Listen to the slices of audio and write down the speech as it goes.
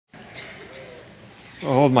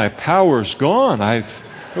all my power's gone.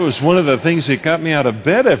 It was one of the things that got me out of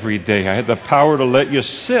bed every day. I had the power to let you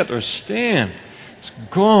sit or stand. It's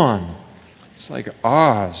gone. It's like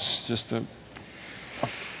Oz.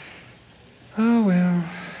 Oh, well.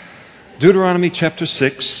 Deuteronomy chapter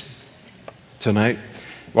 6 tonight.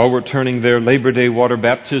 While we're turning there, Labor Day water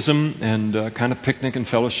baptism and kind of picnic and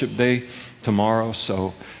fellowship day tomorrow.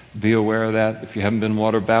 So be aware of that. If you haven't been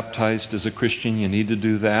water baptized as a Christian, you need to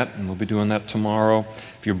do that. And we'll be doing that tomorrow.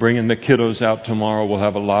 If you're bringing the kiddos out tomorrow, we'll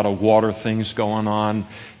have a lot of water things going on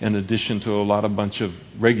in addition to a bunch of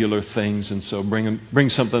regular things. And so bring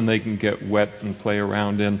something they can get wet and play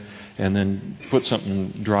around in, and then put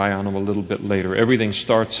something dry on them a little bit later. Everything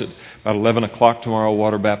starts at about 11 o'clock tomorrow.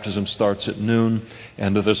 Water baptism starts at noon.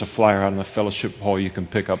 And there's a flyer out in the fellowship hall you can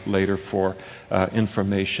pick up later for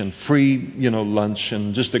information. Free, lunch,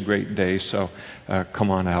 and just a great day. So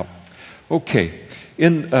come on out. Okay.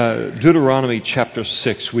 In Deuteronomy chapter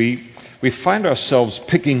 6, we find ourselves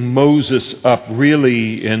picking Moses up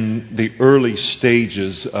really in the early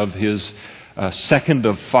stages of his second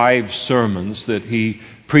of 5 sermons that he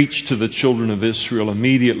preached to the children of Israel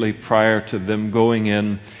immediately prior to them going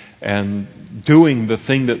in and doing the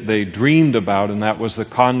thing that they dreamed about, and that was the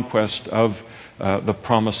conquest of the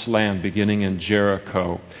Promised Land, beginning in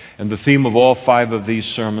Jericho. And the theme of all 5 of these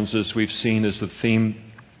sermons, as we've seen, is the theme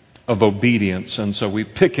of obedience. And so we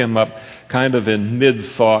pick him up kind of in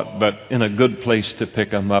mid-thought, but in a good place to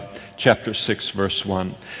pick him up. Chapter 6, verse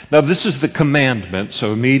 1. Now this is the commandment,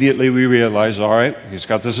 so immediately we realize, all right,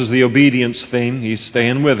 this is the obedience theme. He's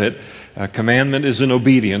staying with it. Commandment is an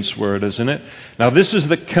obedience word, isn't it? Now this is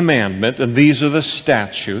the commandment, and these are the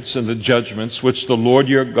statutes and the judgments which the Lord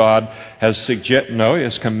your God has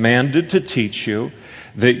commanded to teach you,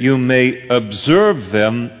 that you may observe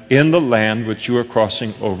them in the land which you are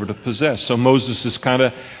crossing over to possess. So Moses is kind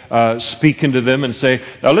of speaking to them and say,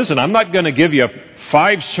 now listen, I'm not going to give you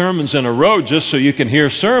 5 sermons in a row just so you can hear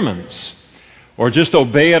sermons, or just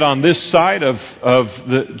obey it on this side of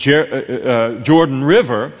the Jordan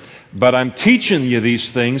River, but I'm teaching you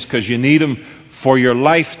these things because you need them for your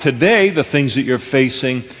life today, the things that you're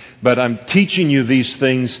facing, but I'm teaching you these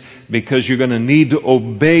things because you're going to need to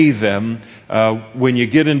obey them when you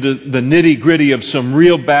get into the nitty-gritty of some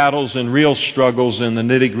real battles and real struggles and the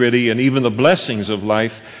nitty-gritty and even the blessings of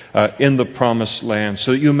life in the Promised Land,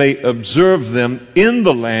 so that you may observe them in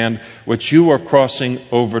the land which you are crossing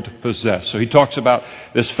over to possess. So he talks about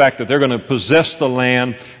this fact that they're going to possess the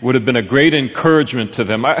land would have been a great encouragement to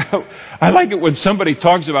them. I like it when somebody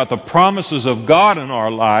talks about the promises of God in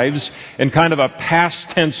our lives in kind of a past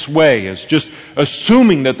tense way, as just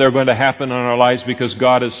assuming that they're going to happen in our lives because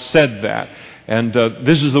God has said that. And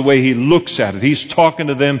this is the way he looks at it. He's talking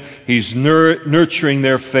to them. He's nurturing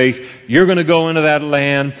their faith. You're going to go into that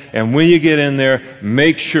land, and when you get in there,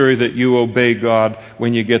 make sure that you obey God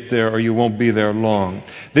when you get there, or you won't be there long.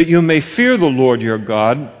 That you may fear the Lord your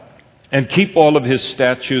God and keep all of his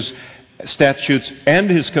statutes and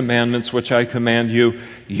his commandments, which I command you,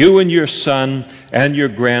 you and your son and your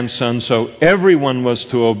grandson. So everyone was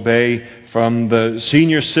to obey, from the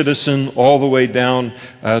senior citizen all the way down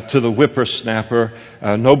to the whippersnapper.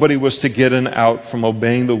 Nobody was to get an out from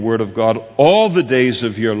obeying the word of God all the days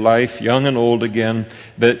of your life, young and old again,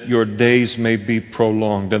 that your days may be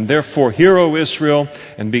prolonged. And therefore, hear, O Israel,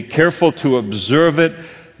 and be careful to observe it,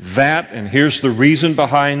 and here's the reason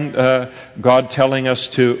behind God telling us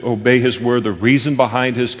to obey his word, the reason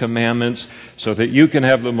behind his commandments, so that you can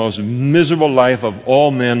have the most miserable life of all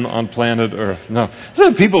men on planet Earth. No, that's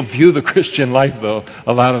how people view the Christian life, though.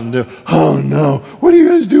 A lot of them do. Oh no, what do you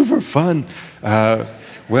guys do for fun?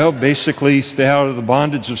 Well, basically stay out of the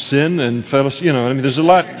bondage of sin and fellowship. There's a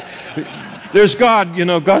lot. There's God.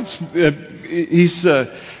 God's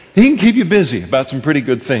He can keep you busy about some pretty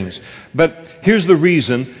good things. But here's the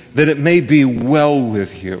reason: that it may be well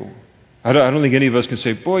with you. I don't think any of us can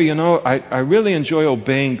say, boy, I really enjoy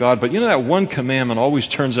obeying God, but that one commandment always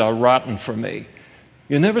turns out rotten for me.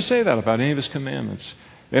 You never say that about any of his commandments.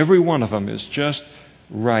 Every one of them is just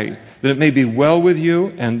right. That it may be well with you,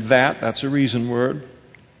 and that's a reason word,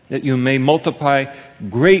 that you may multiply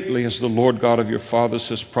greatly as the Lord God of your fathers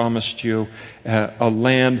has promised you, a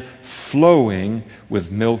land flowing with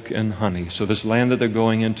milk and honey. So this land that they're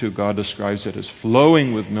going into, God describes it as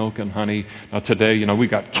flowing with milk and honey. Now today, we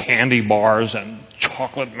got candy bars and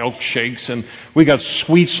chocolate milkshakes, and we got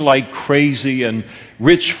sweets like crazy and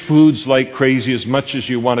rich foods like crazy, as much as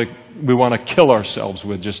we want to kill ourselves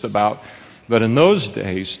with just about. But in those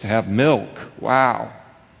days, to have milk, wow,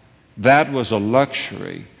 that was a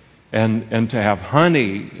luxury. And to have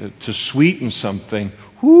honey to sweeten something,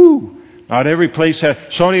 whoo! Not every place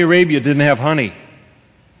had. Saudi Arabia didn't have honey.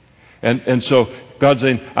 And so God's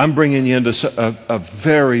saying, I'm bringing you into a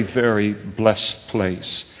very, very blessed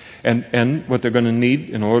place. And what they're going to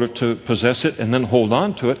need in order to possess it and then hold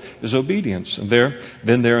on to it is obedience. And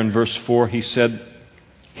there in verse 4, he said,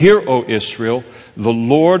 Hear, O Israel, the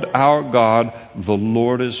Lord our God, the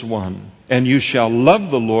Lord is one. And you shall love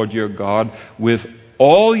the Lord your God with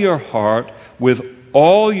all your heart, with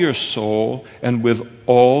all your soul, and with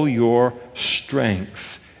all your strength.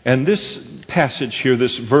 And this passage here,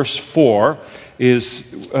 this verse 4, is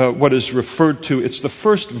what is referred to, it's the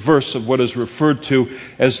first verse of what is referred to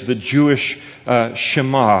as the Jewish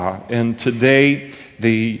Shema. And today,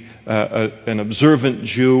 an observant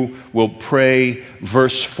Jew will pray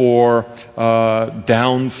verse 4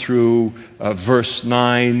 down through verse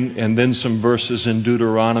 9, and then some verses in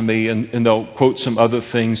Deuteronomy, and they'll quote some other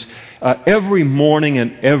things every morning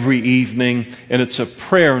and every evening. And it's a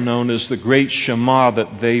prayer known as the Great Shema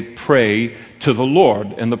that they pray to the Lord.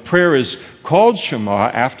 And the prayer is called Shema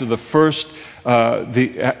after the first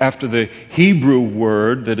after the Hebrew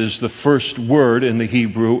word that is the first word in the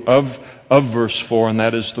Hebrew of verse 4, and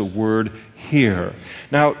that is the word hear.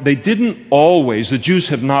 Now, the Jews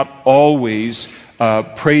have not always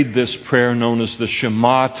prayed this prayer known as the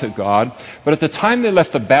Shema to God, but at the time they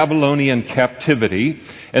left the Babylonian captivity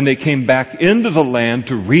and they came back into the land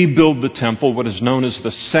to rebuild the temple, what is known as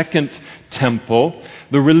the Second Temple,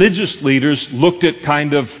 the religious leaders looked at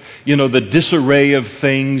kind of, the disarray of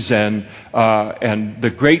things and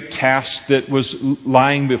the great task that was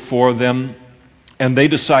lying before them. And they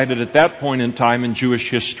decided at that point in time in Jewish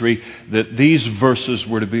history that these verses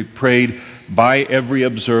were to be prayed by every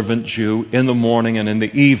observant Jew in the morning and in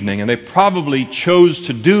the evening. And they probably chose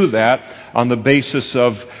to do that on the basis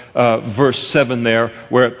of verse 7 there,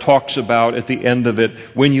 where it talks about at the end of it,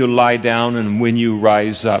 when you lie down and when you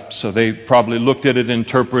rise up. So they probably looked at it,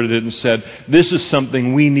 interpreted it, and said, this is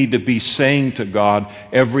something we need to be saying to God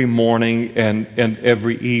every morning and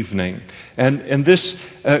every evening. And this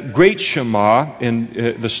great Shema,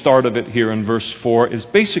 in the start of it here in verse 4, is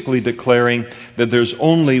basically declaring that there's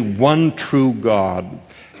only one true God,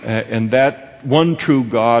 and that one true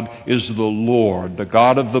God is the Lord, the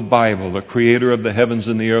God of the Bible, the creator of the heavens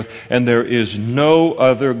and the earth, and there is no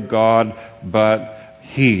other God but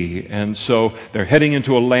He. And so they're heading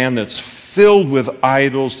into a land that's filled with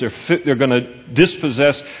idols. They're going to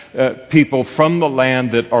dispossess people from the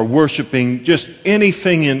land that are worshiping just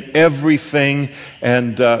anything and everything.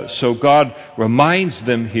 And so God reminds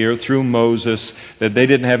them here through Moses that they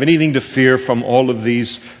didn't have anything to fear from all of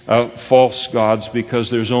these false gods, because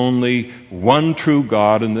there's only one true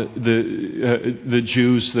God, and the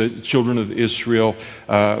Jews, the children of Israel,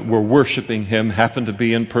 were worshiping Him, happened to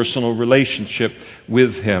be in personal relationship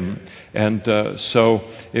with Him. And so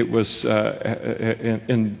it was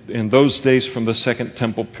in those days from the Second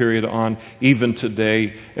Temple period on, even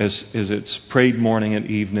today, as it's prayed morning and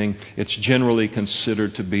evening, it's generally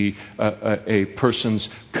considered to be a person's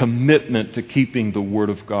commitment to keeping the Word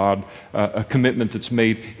of God, a commitment that's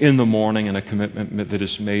made in the morning and a commitment that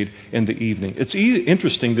is made in the evening. It's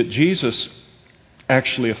interesting that Jesus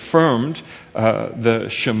actually affirmed the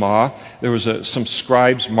Shema. There was some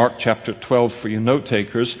scribes, Mark chapter 12 for you note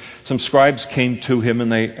takers. Some scribes came to him and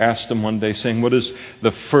they asked him one day, saying, what is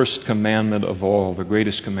the first commandment of all, the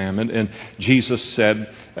greatest commandment? And Jesus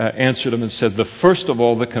answered them and said, the first of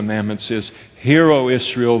all the commandments is, Hear, O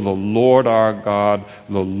Israel, the Lord our God,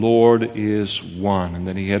 the Lord is one. And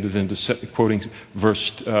then he headed into quoting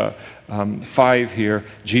verse 5 here.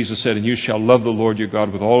 Jesus said, and you shall love the Lord your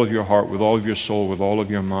God with all of your heart, with all of your soul, with all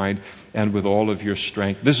of your mind, and with all of your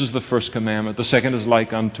strength. This is the first commandment. The second is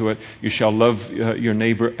like unto it. You shall love your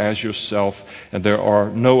neighbor as yourself. And there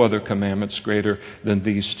are no other commandments greater than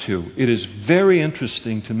these two. It is very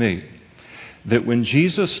interesting to me that when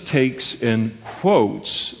Jesus takes and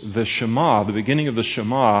quotes the Shema, the beginning of the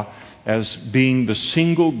Shema, as being the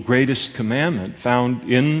single greatest commandment found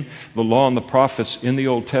in the law and the prophets in the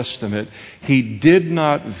Old Testament, he did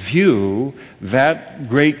not view that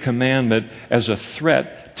great commandment as a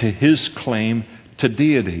threat to his claim to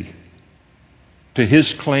deity, to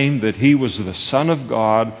his claim that he was the Son of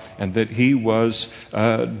God and that he was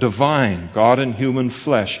divine, God in human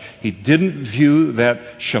flesh. He didn't view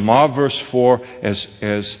that Shema verse 4 as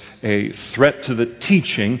a threat to the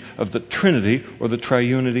teaching of the Trinity or the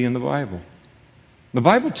triunity in the Bible. The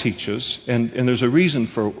Bible teaches, and there's a reason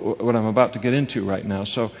for what I'm about to get into right now,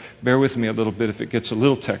 so bear with me a little bit if it gets a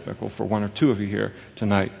little technical for one or two of you here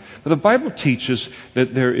tonight. But the Bible teaches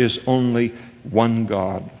that there is only one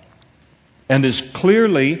God. And just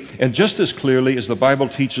as clearly as the Bible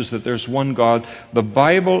teaches that there's one God, the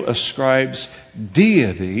Bible ascribes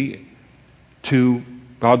deity to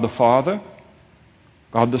God the Father,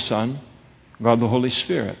 God the Son, God the Holy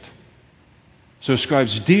Spirit. So it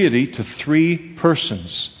ascribes deity to three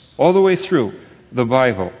persons all the way through the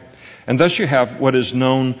Bible. And thus you have what is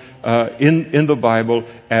known in the Bible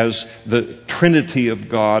as the Trinity of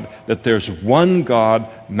God, that there's one God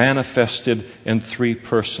manifested in three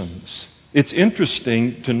persons. It's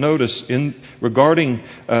interesting to notice regarding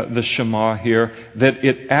the Shema here that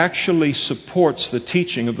it actually supports the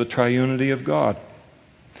teaching of the triunity of God.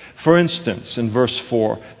 For instance, in verse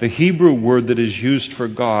 4, the Hebrew word that is used for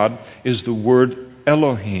God is the word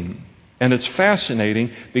Elohim. And it's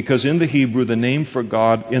fascinating because in the Hebrew, the name for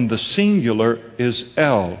God in the singular is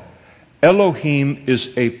El. Elohim is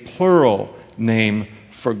a plural name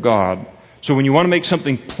for God. So when you want to make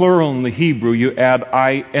something plural in the Hebrew, you add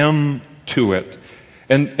I am to it.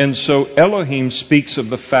 And so Elohim speaks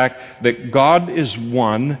of the fact that God is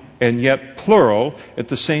one and yet plural at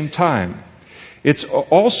the same time. It's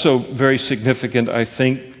also very significant, I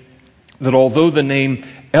think, that although the name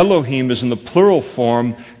Elohim is in the plural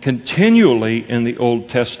form continually in the Old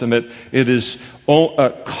Testament, it is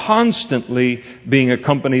constantly being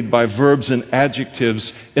accompanied by verbs and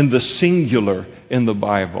adjectives in the singular in the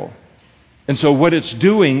Bible. And so what it's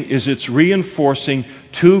doing is it's reinforcing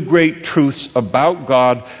two great truths about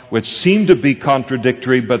God which seem to be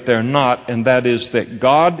contradictory, but they're not, and that is that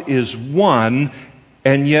God is one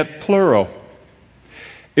and yet plural.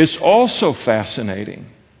 It's also fascinating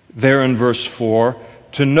there in verse 4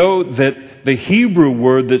 to know that the Hebrew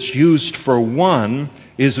word that's used for one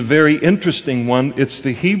is a very interesting one. It's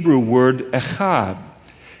the Hebrew word echad.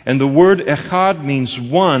 And the word echad means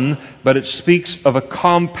one, but it speaks of a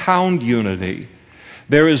compound unity.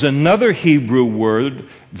 There is another Hebrew word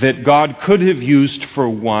that God could have used for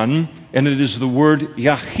one, and it is the word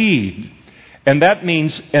yachid. And that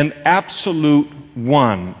means an absolute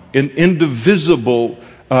one, an indivisible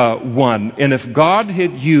one. And if God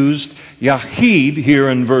had used Yahid here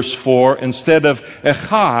in verse 4 instead of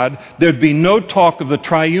Echad, there'd be no talk of the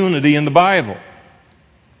triunity in the Bible.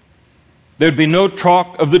 There'd be no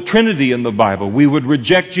talk of the Trinity in the Bible. We would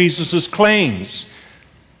reject Jesus' claims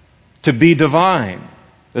to be divine,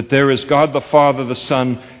 that there is God the Father, the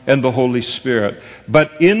Son, and the Holy Spirit.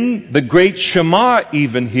 But in the great Shema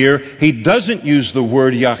even here, he doesn't use the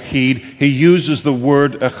word Yahid. He uses the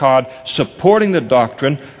word Echad, supporting the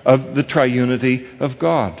doctrine of the triunity of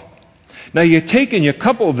God. Now you take and you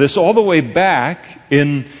couple this all the way back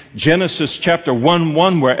in Genesis chapter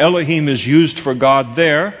 1:1, where Elohim is used for God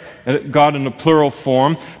there, God in a plural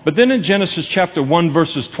form. But then in Genesis chapter 1,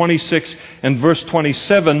 verses 26 and verse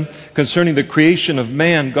 27, concerning the creation of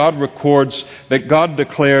man, God records that God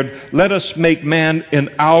declared, "Let us make man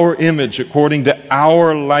in our image, according to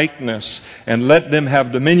our likeness, and let them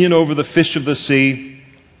have dominion over the fish of the sea,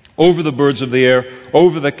 over the birds of the air,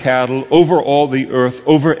 over the cattle, over all the earth,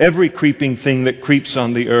 over every creeping thing that creeps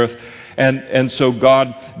on the earth." And so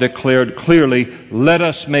God declared clearly, "Let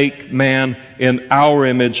us make man in our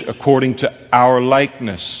image according to our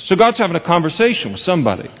likeness." So God's having a conversation with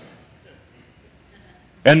somebody.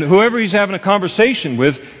 And whoever he's having a conversation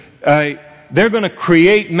with, they're going to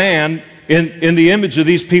create man in the image of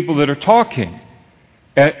these people that are talking.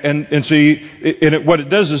 And so what it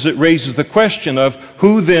does is it raises the question of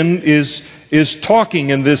who then is talking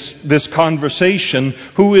in this conversation.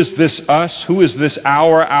 Who is this us? Who is this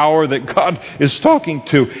our that God is talking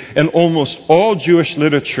to? And almost all Jewish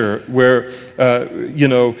literature where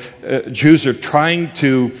Jews are trying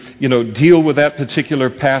to deal with that particular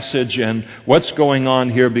passage and what's going on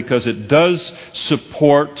here, because it does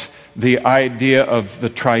support the idea of the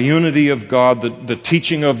triunity of God, the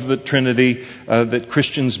teaching of the Trinity that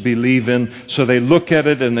Christians believe in. So they look at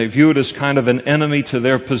it and they view it as kind of an enemy to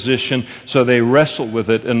their position, so they wrestle with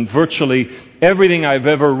it. And virtually everything I've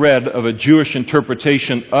ever read of a Jewish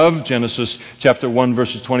interpretation of Genesis chapter 1,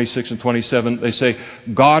 verses 26 and 27, they say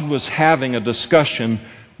God was having a discussion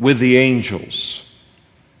with the angels.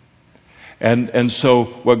 And so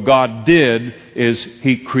what God did is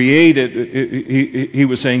he created, he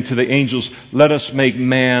was saying to the angels, "Let us make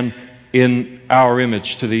man in our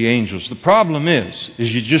image," to the angels. The problem is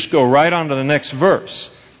you just go right on to the next verse.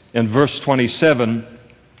 In verse 27,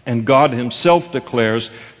 and God himself declares,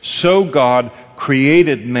 "So God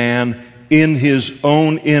created man in his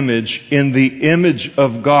own image. In the image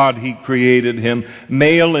of God he created him.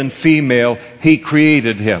 Male and female he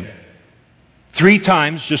created him." 3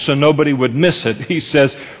 times, just so nobody would miss it, he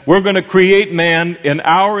says, we're going to create man in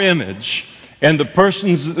our image. And the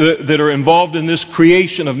persons that are involved in this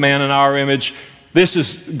creation of man in our image, this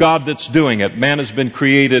is God that's doing it. Man has been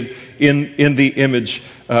created in the image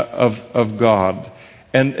of God.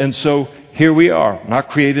 And so here we are, not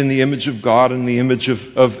created in the image of God and the image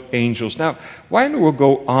of angels. Now, why don't we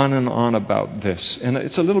go on and on about this? And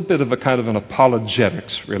it's a little bit of a kind of an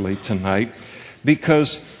apologetics, really, tonight,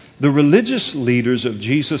 because the religious leaders of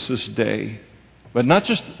Jesus' day, but not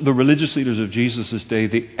just the religious leaders of Jesus' day,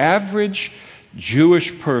 the average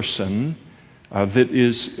Jewish person that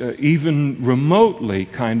is even remotely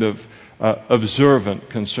kind of observant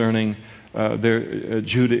concerning their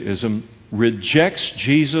Judaism rejects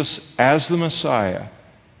Jesus as the Messiah,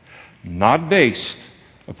 not based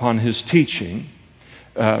upon his teaching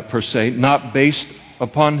per se, not based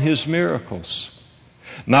upon his miracles,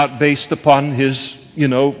 not based upon his,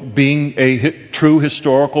 being a true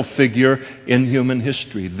historical figure in human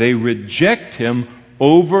history. They reject him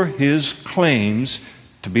over his claims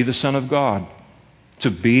to be the Son of God, to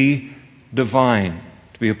be divine,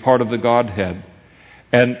 to be a part of the Godhead.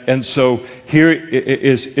 And so here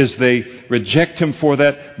is they reject him for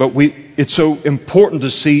that. But it's so important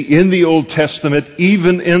to see in the Old Testament,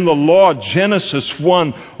 even in the law, Genesis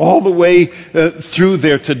 1, all the way through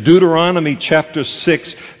there to Deuteronomy chapter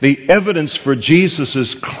 6, the evidence for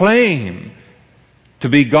Jesus' claim to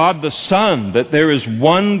be God the Son, that there is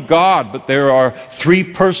one God, but there are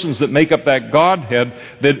three persons that make up that Godhead,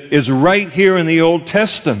 that is right here in the Old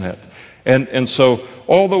Testament. And so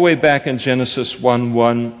all the way back in Genesis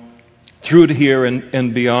 1:1 through to here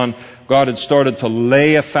and beyond, God had started to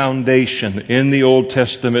lay a foundation in the Old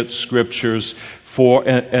Testament scriptures for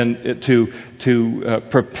and to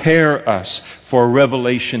prepare us for a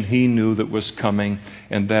revelation he knew that was coming,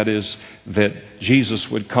 and that is that Jesus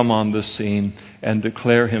would come on the scene and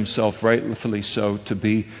declare himself, rightfully so, to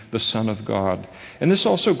be the Son of God. And this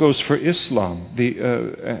also goes for Islam.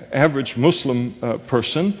 The average Muslim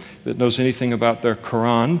person that knows anything about their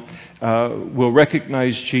Quran will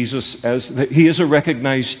recognize Jesus as he is a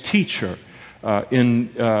recognized teacher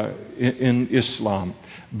in Islam.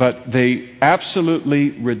 But they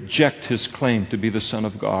absolutely reject his claim to be the Son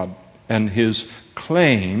of God and his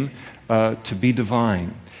claim to be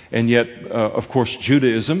divine. And yet, of course,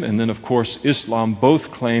 Judaism and then, of course, Islam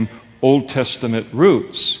both claim Old Testament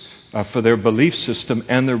roots for their belief system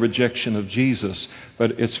and their rejection of Jesus.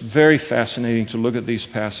 But it's very fascinating to look at these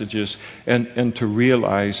passages and to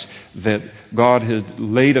realize that God had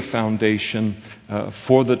laid a foundation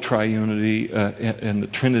for the triunity and the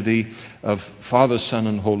Trinity of Father, Son,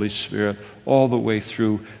 and Holy Spirit all the way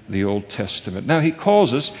through the Old Testament. Now he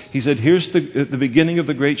calls us, he said, here's the beginning of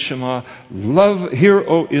the great Shema. Hear,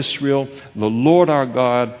 O Israel, the Lord our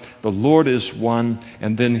God, the Lord is one.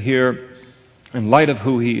 And then here, in light of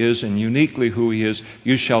who he is and uniquely who he is,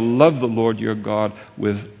 you shall love the Lord your God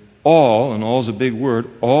with all, and all is a big word,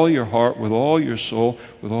 all your heart, with all your soul,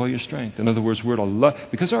 with all your strength. In other words, we're to love,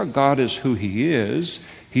 because our God is who he is,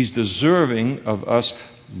 he's deserving of us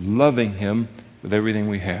loving him with everything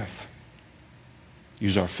we have.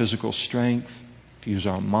 Use our physical strength, to use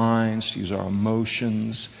our minds, to use our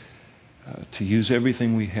emotions, to use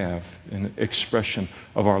everything we have in expression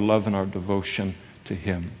of our love and our devotion to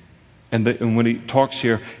him. And when he talks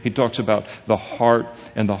here, he talks about the heart,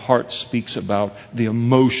 and the heart speaks about the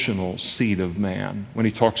emotional seat of man. When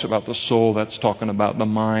he talks about the soul, that's talking about the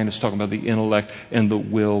mind, it's talking about the intellect and the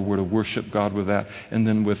will. We're to worship God with that, and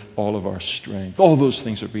then with all of our strength. All those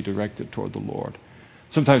things are to be directed toward the Lord.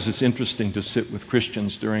 Sometimes it's interesting to sit with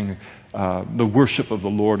Christians during the worship of the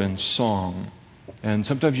Lord in song. And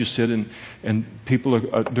sometimes you sit and people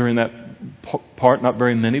are during that part, not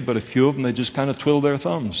very many, but a few of them, they just kind of twiddle their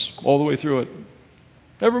thumbs all the way through it.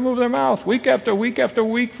 Never move their mouth, week after week after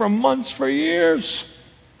week, for months, for years.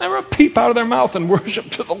 Never a peep out of their mouth in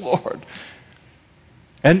worship to the Lord.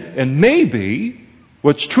 And maybe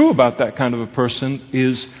what's true about that kind of a person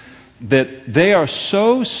is that they are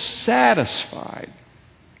so satisfied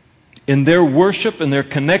in their worship and their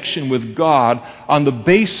connection with God on the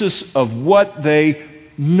basis of what they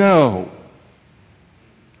know.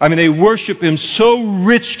 I mean, they worship him so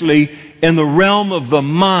richly in the realm of the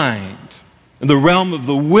mind, in the realm of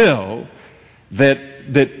the will, that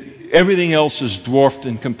everything else is dwarfed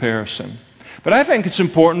in comparison. But I think it's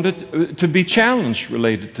important to be challenged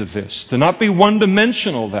related to this, to not be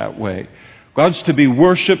one-dimensional that way. God's to be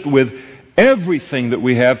worshipped with everything that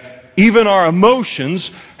we have, even our emotions,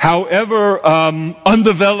 however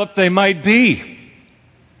undeveloped they might be,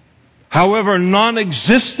 however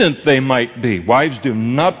non-existent they might be. Wives, do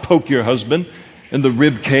not poke your husband in the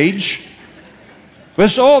rib cage. But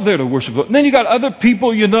it's all there to worship. And then you got other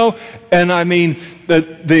people, and I mean,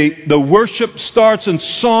 the worship starts in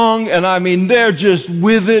song, and I mean, they're just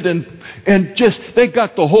with it, and just, they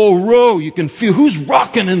got the whole row. You can feel who's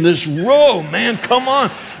rocking in this row, man. Come on.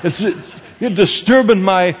 You're disturbing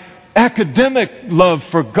my academic love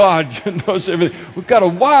for God. Knows everything. We've got a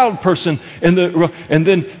wild person and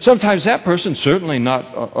then sometimes that person, certainly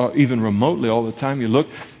not even remotely all the time, you look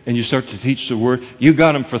and you start to teach the Word. You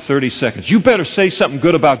got them for 30 seconds. You better say something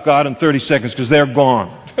good about God in 30 seconds because they're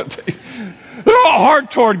gone. They're all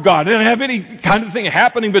hard toward God. They don't have any kind of thing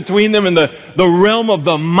happening between them in the realm of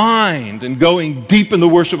the mind and going deep in the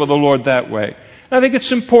worship of the Lord that way. And I think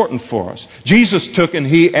it's important for us. Jesus took and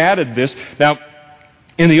He added this. Now,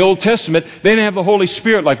 in the Old Testament, they didn't have the Holy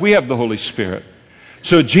Spirit like we have the Holy Spirit.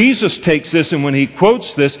 So Jesus takes this, and when He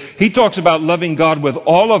quotes this, He talks about loving God with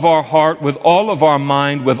all of our heart, with all of our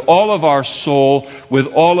mind, with all of our soul, with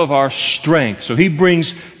all of our strength. So He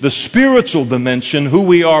brings the spiritual dimension, who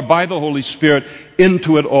we are by the Holy Spirit,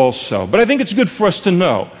 into it also. But I think it's good for us to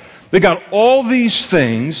know they got all these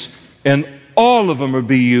things, and all of them are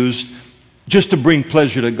being used just to bring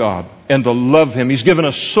pleasure to God and to love Him. He's given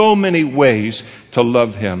us so many ways to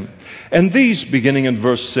love Him. And these, beginning in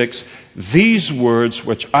verse 6, these words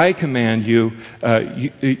which I command you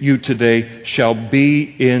today shall be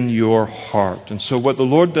in your heart. And so what the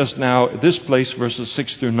Lord does now at this place, verses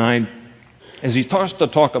 6 through 9, is He starts to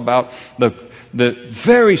talk about the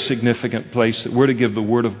very significant place that we're to give the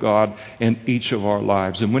Word of God in each of our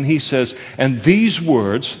lives. And when He says, and these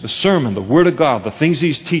words, the sermon, the Word of God, the things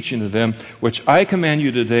He's teaching to them, which I command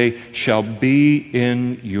you today, shall be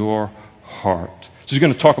in your heart. So He's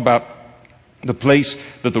going to talk about the place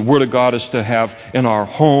that the Word of God is to have in our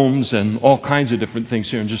homes and all kinds of different things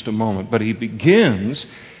here in just a moment. But He begins,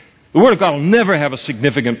 the Word of God will never have a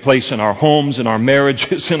significant place in our homes, in our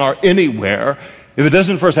marriages, in our anywhere, if it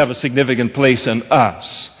doesn't first have a significant place in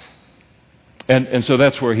us. And so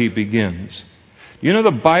that's where He begins. You know,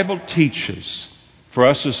 the Bible teaches for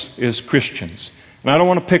us as Christians, and I don't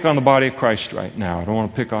want to pick on the body of Christ right now. I don't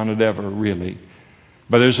want to pick on it ever, really.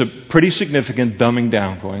 But there's a pretty significant dumbing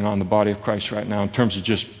down going on in the body of Christ right now in terms of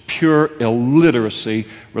just pure illiteracy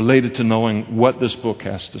related to knowing what this book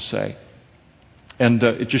has to say. And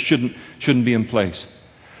it just shouldn't be in place.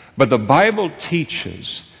 But the Bible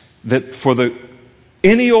teaches that for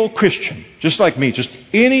any old Christian, just like me, just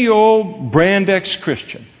any old brand X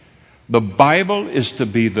Christian, the Bible is to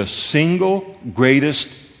be the single greatest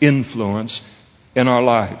influence in our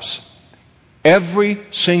lives. Every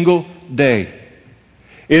single day.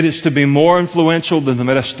 It is to be more influential than the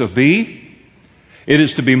rest of B. It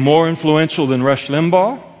is to be more influential than Rush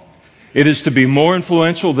Limbaugh. It is to be more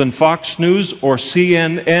influential than Fox News or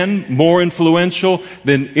CNN, more influential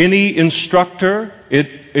than any instructor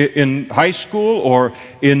in high school or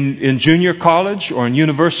in junior college or in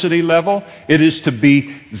university level. It is to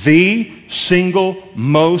be the single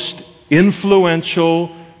most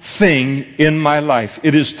influential thing in my life.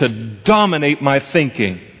 It is to dominate my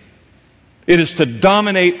thinking. It is to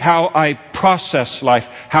dominate how I process life,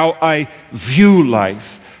 how I view life.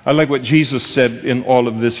 I like what Jesus said in all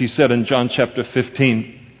of this. He said in John chapter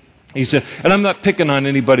 15, He said, and I'm not picking on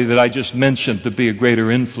anybody that I just mentioned to be a greater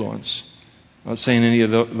influence. I'm not saying any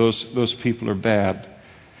of those people are bad.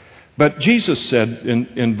 But Jesus said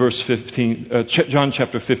in verse 15, John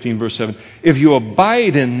chapter 15, verse 7, if you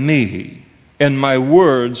abide in me and my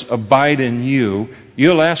words abide in you,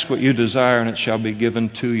 you'll ask what you desire and it shall be given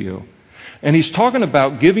to you. And He's talking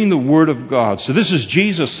about giving the Word of God. So this is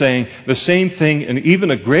Jesus saying the same thing and even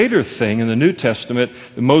a greater thing in the New Testament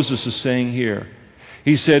that Moses is saying here.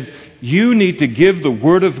 He said, you need to give the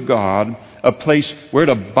Word of God a place where it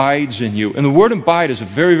abides in you. And the word abide is a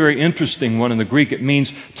very, very interesting one in the Greek. It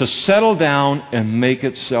means to settle down and make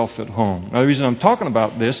itself at home. Now, the reason I'm talking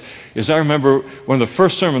about this is I remember one of the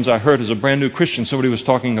first sermons I heard as a brand new Christian, somebody was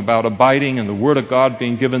talking about abiding and the Word of God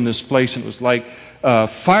being given this place. And it was like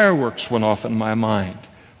fireworks went off in my mind.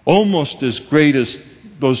 Almost as great as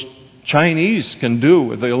those Chinese can do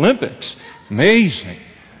with the Olympics. Amazing.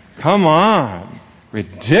 Come on.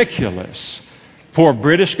 Ridiculous. Poor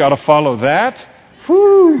British got to follow that.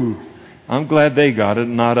 Whew. I'm glad they got it,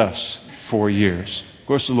 not us. 4 years. Of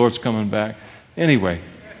course, the Lord's coming back. Anyway,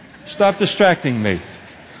 stop distracting me.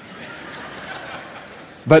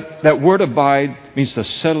 But that word abide means to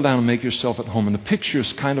settle down and make yourself at home. And the picture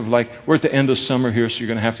is kind of like, we're at the end of summer here, so you're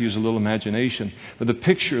going to have to use a little imagination. But the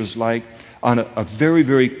picture is like on a very,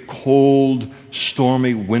 very cold,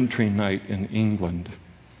 stormy, wintry night in England.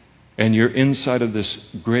 And you're inside of this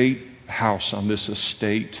great house on this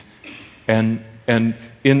estate. And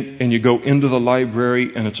you go into the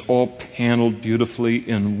library and it's all paneled beautifully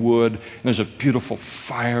in wood. And there's a beautiful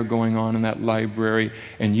fire going on in that library.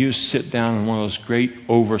 And you sit down in one of those great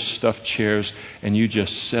overstuffed chairs and you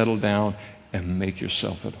just settle down and make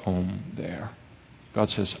yourself at home there. God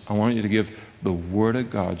says, I want you to give the Word of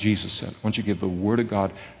God, Jesus said, I want you to give the Word of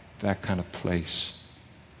God that kind of place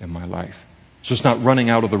in my life. So it's not running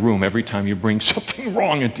out of the room every time you bring something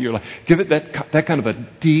wrong into your life. Give it that kind of a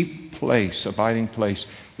deep place, abiding place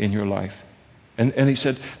in your life. And he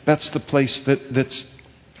said, that's the place that's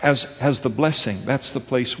has the blessing. That's the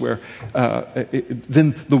place where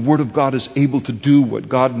then the Word of God is able to do what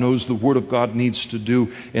God knows the Word of God needs to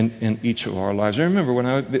do in each of our lives. I remember when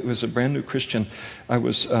I was a brand new Christian, I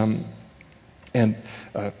was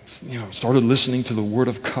started listening to the Word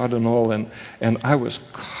of God and all, and I was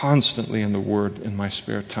constantly in the Word in my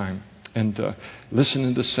spare time. And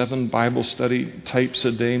listening to 7 Bible study tapes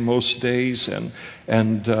a day most days, and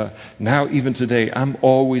now even today I'm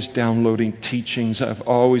always downloading teachings.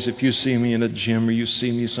 If you see me in a gym or you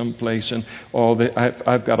see me someplace, and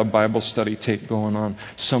I've got a Bible study tape going on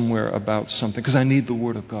somewhere about something, because I need the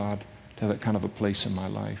Word of God to have that kind of a place in my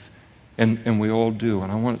life, and we all do.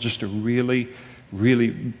 And I want it just to really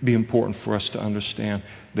be important for us to understand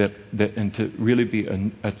that and to really be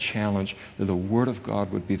a challenge that the Word of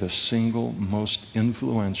God would be the single most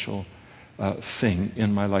influential thing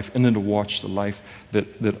in my life, and then to watch the life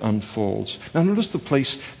that unfolds. Now notice the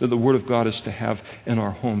place that the Word of God is to have in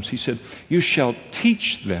our homes. He said, you shall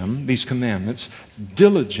teach them, these commandments,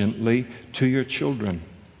 diligently to your children.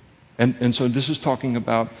 And so this is talking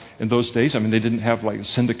about, in those days, they didn't have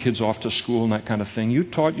send the kids off to school and that kind of thing. You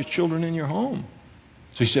taught your children in your home.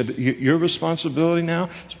 So he said, your responsibility now,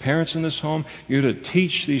 as parents in this home, you're to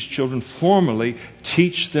teach these children formally,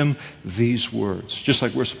 teach them these words. Just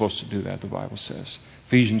like we're supposed to do that, the Bible says.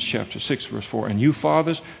 Ephesians chapter 6, verse 4. And you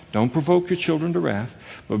fathers, don't provoke your children to wrath,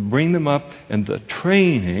 but bring them up in the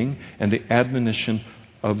training and the admonition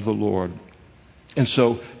of the Lord. And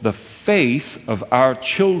so the faith of our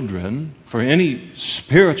children, for any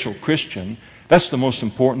spiritual Christian, that's the most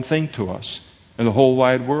important thing to us in the whole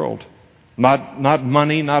wide world. Not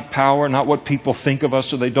money, not power, not what people think of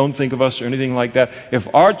us or they don't think of us or anything like that. If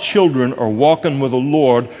our children are walking with the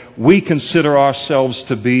Lord, we consider ourselves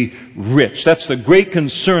to be rich. That's the great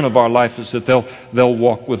concern of our life, is that they'll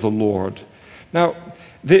walk with the Lord. Now,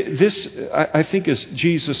 this, I think, as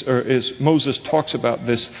Moses talks about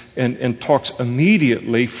this and talks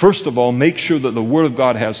immediately, first of all, make sure that the Word of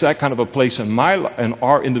God has that kind of a place in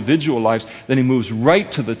our individual lives. Then he moves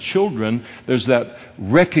right to the children. There's that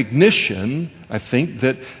recognition, I think,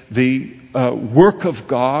 that the work of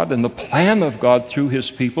God and the plan of God through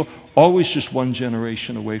His people, always just one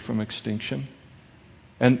generation away from extinction.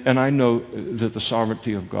 And I know that the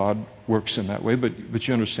sovereignty of God works in that way, but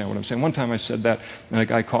you understand what I'm saying. One time I said that, and a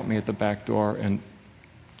guy caught me at the back door, and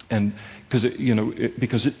because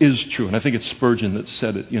it is true, and I think it's Spurgeon that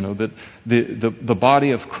said it, that the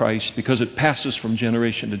body of Christ, because it passes from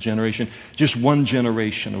generation to generation, just one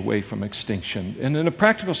generation away from extinction. And in a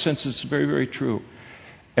practical sense, it's very, very true.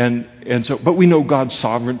 And so, but we know God's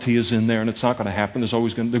sovereignty is in there, and it's not going to happen. They're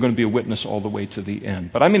going to be a witness all the way to the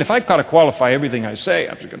end. But if I've got to qualify everything I say,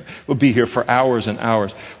 we'll be here for hours and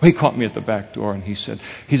hours. Well, he caught me at the back door, and he said,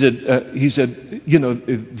 the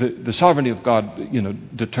sovereignty of God,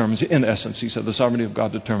 determines. In essence, he said, the sovereignty of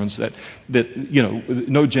God determines that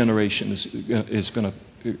no generation is going to.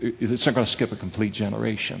 It's not going to skip a complete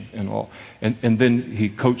generation and all. And then he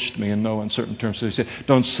coached me in no uncertain terms. So he said,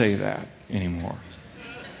 don't say that anymore.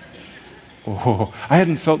 Oh, I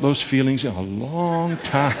hadn't felt those feelings in a long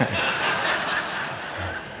time.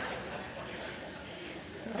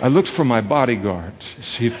 I looked for my bodyguard to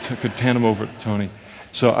see if I could hand him over to Tony.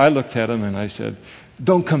 So I looked at him and I said,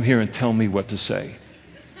 don't come here and tell me what to say.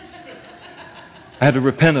 I had to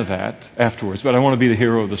repent of that afterwards, but I want to be the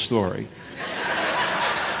hero of the story.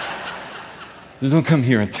 Don't come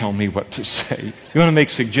here and tell me what to say. You want to make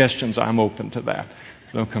suggestions, I'm open to that.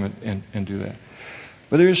 Don't come and do that.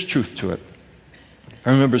 But there is truth to it. I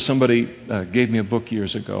remember somebody gave me a book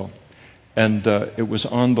years ago, and it was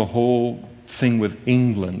on the whole thing with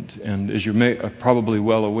England. And as you're probably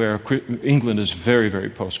well aware, England is very, very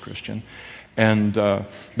post-Christian. And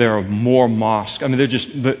there are more mosques.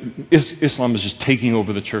 Islam is just taking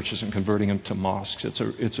over the churches and converting them to mosques.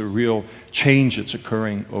 It's a real change that's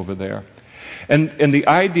occurring over there. And the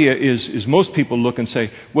idea is most people look and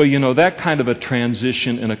say, well, that kind of a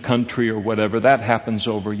transition in a country or whatever, that happens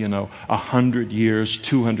over, 100 years,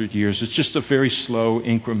 200 years. It's just a very slow,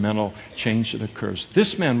 incremental change that occurs.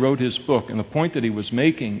 This man wrote his book, and the point that he was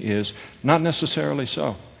making is not necessarily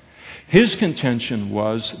so. His contention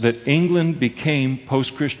was that England became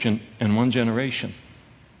post-Christian in one generation.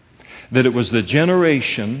 That it was the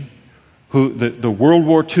generation the World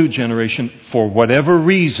War II generation, for whatever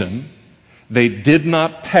reason, they did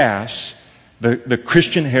not pass the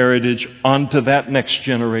Christian heritage onto that next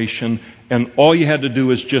generation, and all you had to do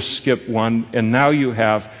was just skip one, and now you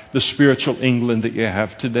have the spiritual England that you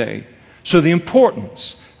have today. So the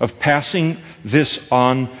importance of passing this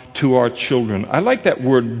on to our children. I like that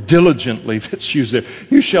word diligently that's used there.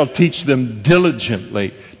 You shall teach them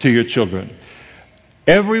diligently to your children.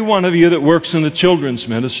 Every one of you that works in the children's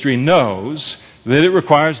ministry knows that it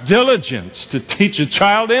requires diligence to teach a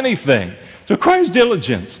child anything. It requires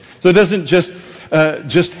diligence. So it doesn't just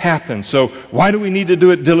happen. So why do we need to do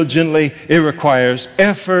it diligently? It requires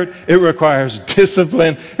effort. It requires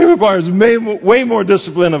discipline. It requires way more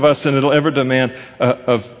discipline of us than it'll ever demand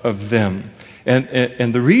of them.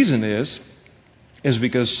 And the reason is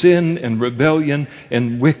because sin and rebellion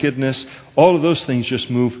and wickedness, all of those things just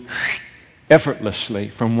move effortlessly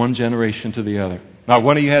from one generation to the other. Now,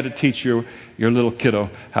 one of you had to teach your little kiddo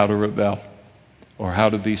how to rebel, or how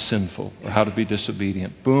to be sinful, or how to be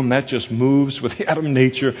disobedient. Boom, that just moves with the Adam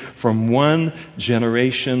nature from one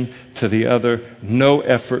generation to the other. No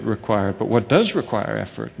effort required. But what does require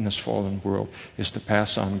effort in this fallen world is to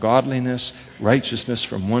pass on godliness, righteousness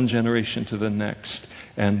from one generation to the next.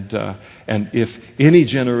 And if any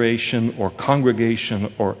generation or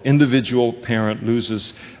congregation or individual parent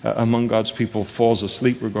loses among God's people, falls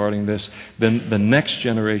asleep regarding this, then the next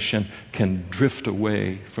generation can drift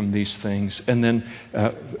away from these things. And then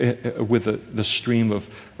with the stream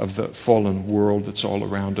of the fallen world that's all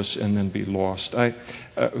around us, and then be lost. I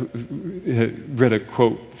read a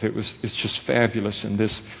quote it's just fabulous in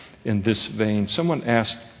this vein. Someone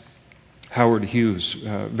asked Howard Hughes,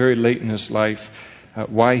 very late in his life,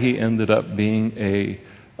 why he ended up being a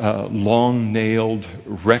long-nailed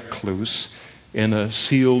recluse in a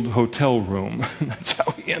sealed hotel room. That's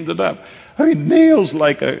how he ended up. I mean, nails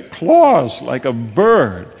claws like a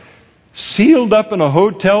bird, sealed up in a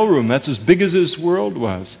hotel room. That's as big as his world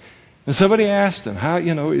was. And somebody asked him how,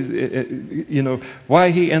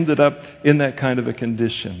 why he ended up in that kind of a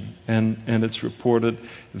condition. And it's reported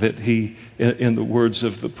that he, in the words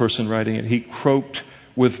of the person writing it, he croaked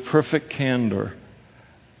with perfect candor,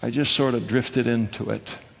 "I just sort of drifted into it."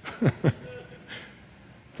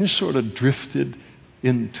 Just sort of drifted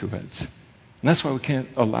into it. And that's why we can't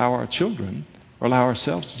allow our children or allow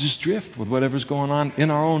ourselves to just drift with whatever's going on in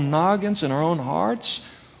our own noggins, in our own hearts,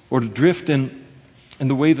 or to drift in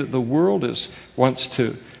the way that the world wants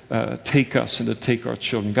to take us and to take our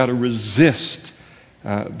children. Got to resist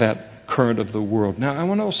that current of the world. Now, I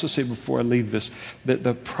want to also say before I leave this, that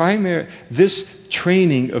this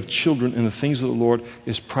training of children in the things of the Lord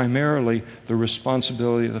is primarily the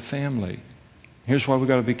responsibility of the family. Here's why we've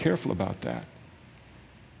got to be careful about that.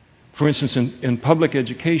 For instance, in public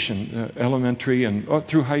education, elementary and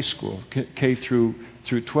through high school, K through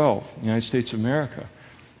 12, in the United States of America,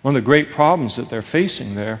 one of the great problems that they're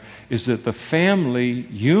facing there is that the family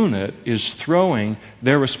unit is throwing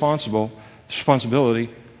their responsibility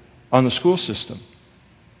on the school system.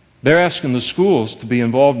 They're asking the schools to be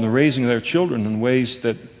involved in the raising of their children in ways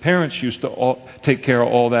that parents used to take care of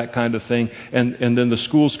all that kind of thing, and then the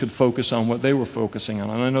schools could focus on what they were focusing on.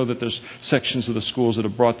 And I know that there's sections of the schools that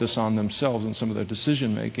have brought this on themselves in some of their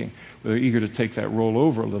decision making. They're eager to take that role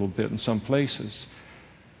over a little bit in some places.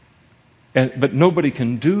 But nobody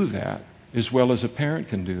can do that as well as a parent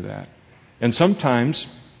can do that. And sometimes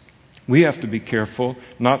we have to be careful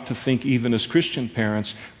not to think, even as Christian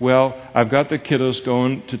parents, well, I've got the kiddos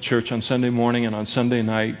going to church on Sunday morning and on Sunday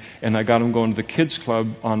night, and I got them going to the kids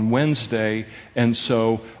club on Wednesday, and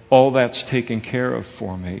so all that's taken care of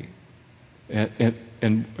for me.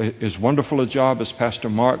 And as wonderful a job as Pastor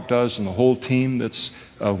Mark does and the whole team that's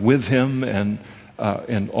with him and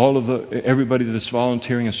all of everybody that's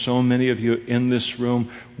volunteering, and so many of you in this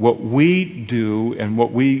room, what we do and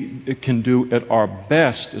what we can do at our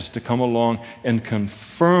best is to come along and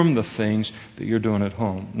confirm the things that you're doing at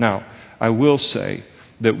home. Now, I will say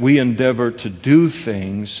that we endeavor to do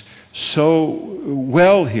things so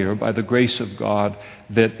well here by the grace of God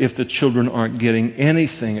that if the children aren't getting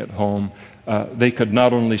anything at home, they could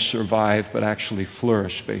not only survive but actually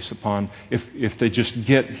flourish based upon if they just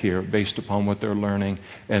get here based upon what they're learning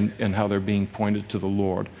and how they're being pointed to the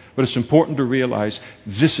Lord. But it's important to realize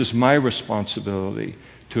this is my responsibility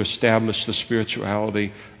to establish the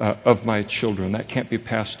spirituality of my children. That can't be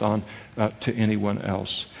passed on to anyone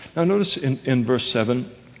else. Now notice in verse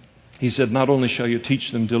 7, he said, not only shall you teach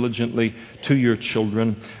them diligently to your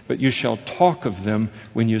children, but you shall talk of them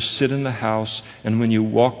when you sit in the house and when you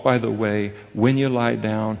walk by the way, when you lie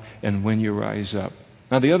down and when you rise up.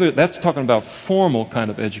 Now that's talking about formal kind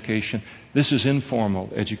of education. This is informal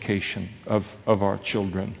education of our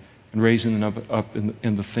children. and raising them up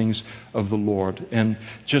in the things of the Lord. And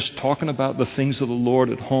just talking about the things of the Lord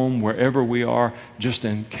at home, wherever we are, just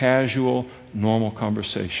in casual, normal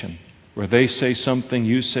conversation. Where they say something,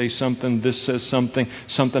 you say something, this says something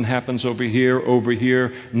happens over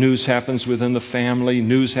here, news happens within the family,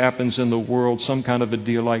 news happens in the world, some kind of a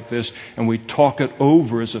deal like this, and we talk it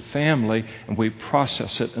over as a family, and we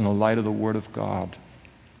process it in the light of the Word of God.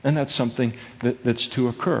 And that's something that's to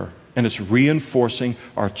occur. And it's reinforcing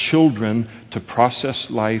our children to process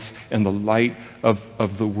life in the light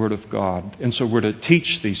of the Word of God. And so we're to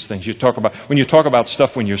teach these things. When you talk about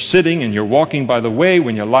stuff when you're sitting and you're walking by the way,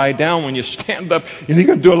 when you lie down, when you stand up, you're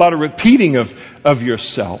going to do a lot of repeating of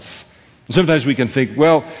yourself. And sometimes we can think,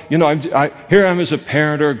 well, here I am as a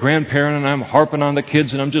parent or a grandparent, and I'm harping on the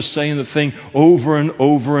kids, and I'm just saying the thing over and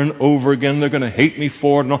over and over again. They're going to hate me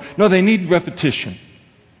for it. No, they need repetition.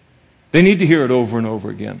 They need to hear it over and over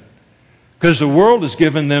again. Because the world has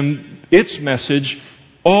given them its message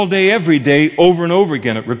all day, every day, over and over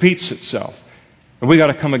again. It repeats itself. And we got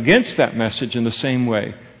to come against that message in the same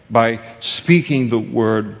way by speaking the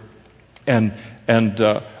Word and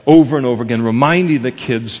over and over again, reminding the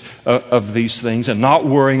kids of these things and not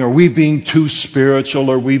worrying, are we being too spiritual?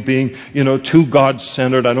 Are we being, too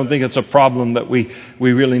God-centered? I don't think it's a problem that we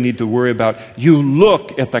really need to worry about. You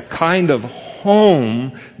look at the kind of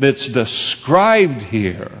home that's described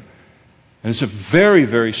here. And it's a very,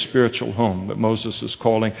 very spiritual home that Moses is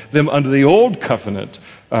calling them under the old covenant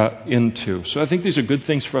into. So I think these are good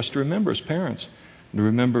things for us to remember as parents, and to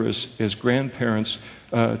remember as grandparents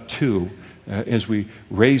too, as we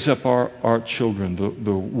raise up our children.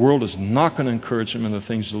 The world is not going to encourage them in the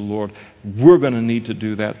things of the Lord. We're going to need to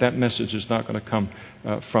do that. That message is not going to come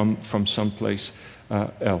from someplace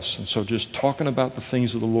else. And so just talking about the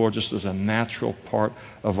things of the Lord just as a natural part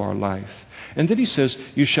of our life. And then he says,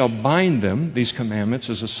 you shall bind them, these commandments,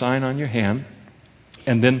 as a sign on your hand,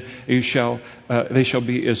 and then they shall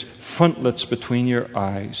be as frontlets between your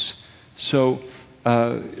eyes. So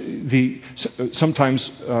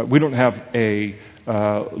sometimes we don't have a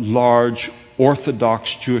large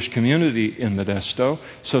Orthodox Jewish community in Modesto,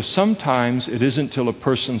 so sometimes it isn't till a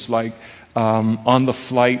person's like on the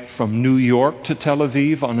flight from New York to Tel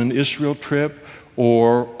Aviv on an Israel trip,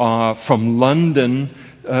 or from London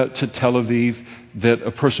to Tel Aviv, that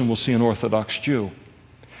a person will see an Orthodox Jew.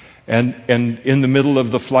 And in the middle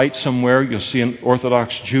of the flight somewhere, you'll see an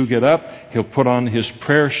Orthodox Jew get up. He'll put on his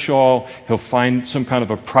prayer shawl. He'll find some kind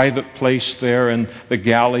of a private place there in the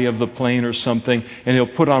galley of the plane or something, and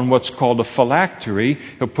he'll put on what's called a phylactery.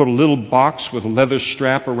 He'll put a little box with a leather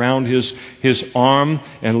strap around his arm,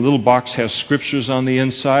 and a little box has scriptures on the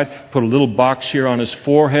inside. Put a little box here on his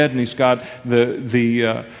forehead, and he's got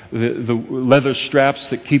the leather straps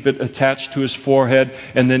that keep it attached to his forehead,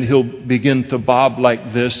 and then he'll begin to bob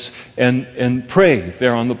like this and pray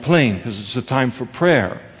there on the plane, because it's a time for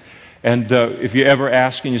prayer. And if you ever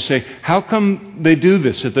ask and you say, how come they do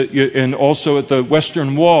this? And also at the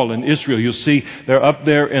Western Wall in Israel, you'll see they're up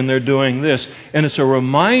there and they're doing this. And it's a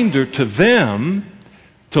reminder to them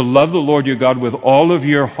to love the Lord your God with all of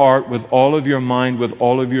your heart, with all of your mind, with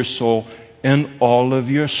all of your soul, and all of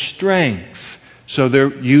your strength. So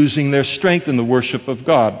they're using their strength in the worship of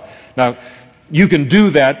God. Now, you can do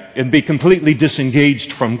that and be completely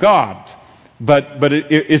disengaged from God. But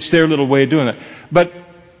it's their little way of doing it. But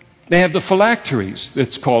they have the phylacteries,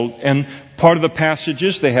 it's called. And part of the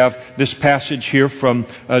passages, they have this passage here from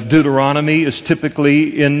Deuteronomy is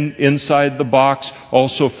typically inside the box.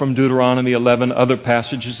 Also from Deuteronomy 11, other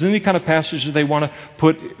passages. Any kind of passages they want to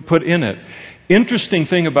put in it. Interesting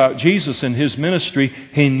thing about Jesus and his ministry,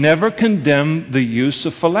 he never condemned the use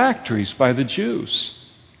of phylacteries by the Jews.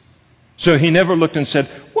 So he never looked and said,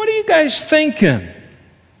 what are you guys thinking?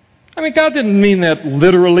 I mean, God didn't mean that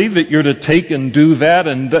literally, that you're to take and do that.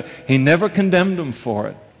 And he never condemned them for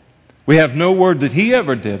it. We have no word that he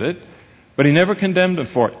ever did it, but he never condemned them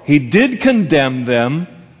for it. He did condemn them,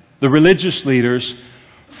 the religious leaders,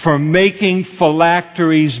 for making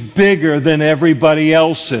phylacteries bigger than everybody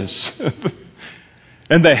else's.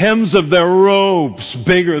 And the hems of their robes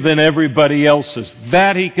bigger than everybody else's.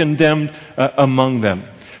 That he condemned among them.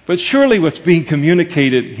 But surely what's being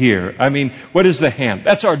communicated here, I mean, what is the hand?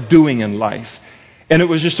 That's our doing in life. And it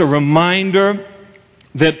was just a reminder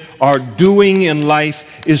that our doing in life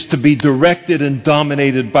is to be directed and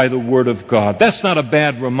dominated by the Word of God. That's not a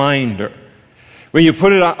bad reminder. When you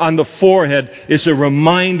put it on the forehead, it's a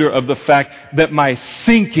reminder of the fact that my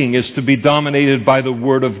thinking is to be dominated by the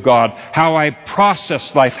Word of God. How I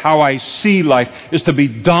process life, how I see life is to be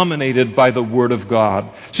dominated by the Word of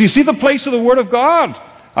God. So you see the place of the Word of God.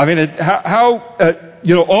 I mean, how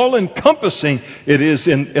all-encompassing it is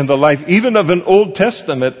in the life, even of an Old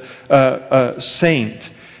Testament saint.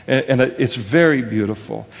 And it's very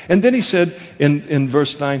beautiful. And then he said in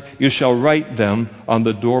verse 9, you shall write them on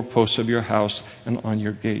the doorposts of your house and on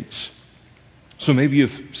your gates. So maybe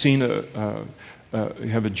you've seen you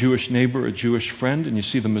have a Jewish neighbor, a Jewish friend, and you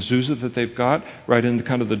see the mezuzah that they've got right in the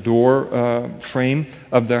kind of the door frame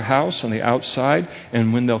of their house on the outside.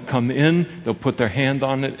 And when they'll come in, they'll put their hand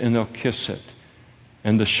on it and they'll kiss it.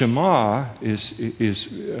 And the Shema is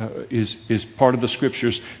part of the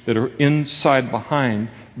scriptures that are inside behind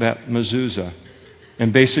that mezuzah.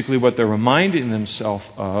 And basically what they're reminding themselves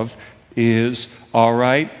of is, all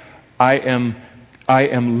right, I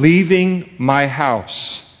am leaving my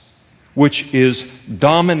house, which is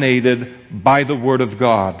dominated by the Word of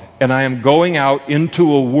God. And I am going out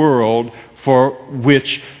into a world for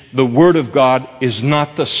which the Word of God is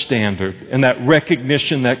not the standard. And that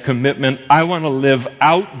recognition, that commitment, I want to live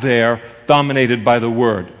out there dominated by the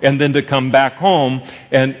Word. And then to come back home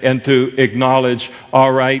and to acknowledge,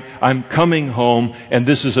 all right, I'm coming home and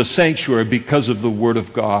this is a sanctuary because of the Word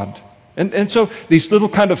of God. And so these little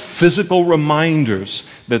kind of physical reminders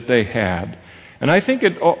that they had. And I think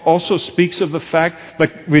it also speaks of the fact,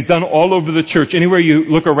 like we've done all over the church, anywhere you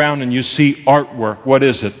look around and you see artwork, what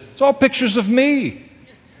is it? It's all pictures of me.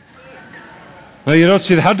 Well, you don't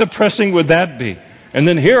see that. How depressing would that be? And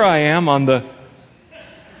then here I am on the...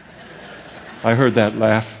 I heard that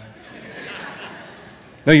laugh.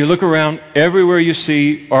 Now you look around, everywhere you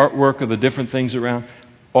see artwork of the different things around,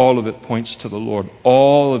 all of it points to the Lord.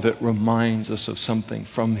 All of it reminds us of something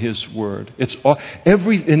from His Word. It's all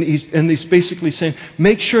and he's basically saying,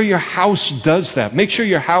 make sure your house does that. Make sure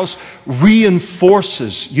your house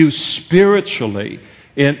reinforces you spiritually.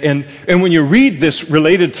 And when you read this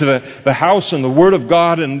related to the house and the Word of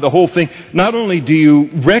God and the whole thing, not only do you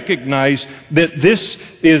recognize that this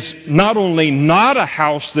is not only not a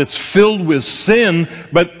house that's filled with sin,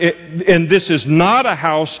 and this is not a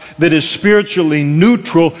house that is spiritually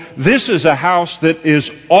neutral. This is a house that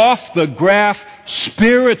is off the graph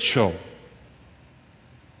spiritual.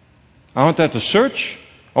 I want that to search.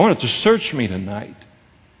 I want it to search me tonight.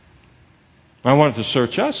 I want it to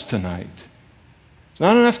search us tonight. It's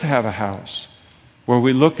not enough to have a house where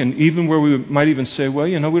we look and even where we might even say, well,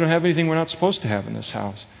 we don't have anything we're not supposed to have in this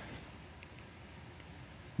house.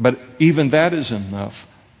 But even that isn't enough.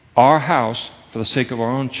 Our house, for the sake of our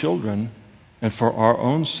own children and for our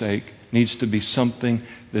own sake, needs to be something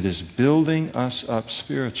that is building us up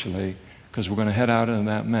spiritually, because we're going to head out into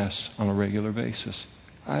that mess on a regular basis.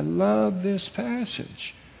 I love this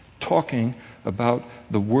passage, talking about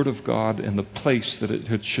the Word of God and the place that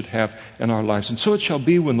it should have in our lives. And so it shall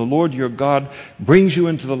be when the Lord your God brings you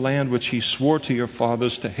into the land which He swore to your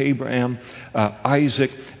fathers, to Abraham,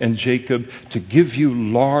 Isaac, and Jacob, to give you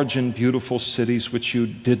large and beautiful cities which you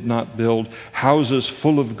did not build, houses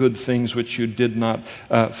full of good things which you did not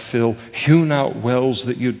fill, hewn out wells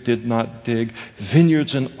that you did not dig,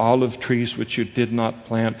 vineyards and olive trees which you did not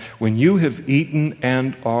plant, when you have eaten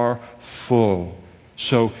and are full.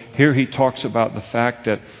 So here he talks about the fact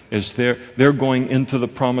that as they're going into the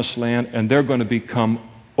promised land and they're going to become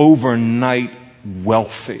overnight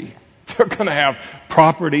wealthy. They're going to have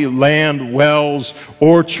property, land, wells,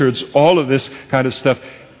 orchards, all of this kind of stuff.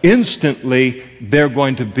 Instantly, they're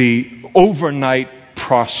going to be overnight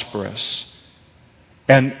prosperous.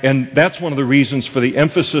 And that's one of the reasons for the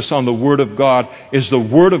emphasis on the Word of God, is the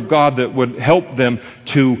Word of God that would help them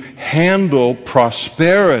to handle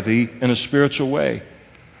prosperity in a spiritual way.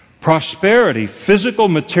 Prosperity, physical,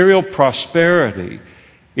 material prosperity,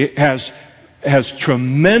 it has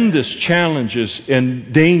tremendous challenges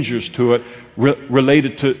and dangers to it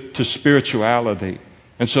related to spirituality.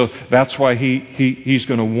 And so that's why he's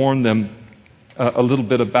going to warn them a little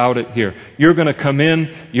bit about it here. You're going to come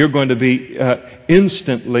in, you're going to be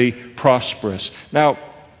instantly prosperous. Now,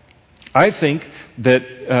 I think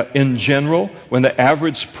that in general, when the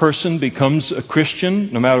average person becomes a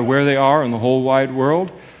Christian, no matter where they are in the whole wide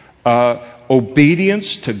world,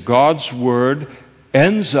 obedience to God's Word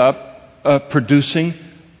ends up producing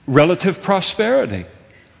relative prosperity.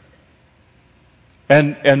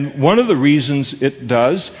 And one of the reasons it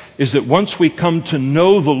does is that once we come to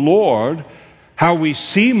know the Lord, how we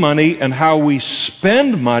see money and how we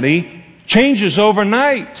spend money changes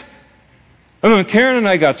overnight. I mean, when Karen and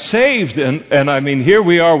I got saved, and I mean, here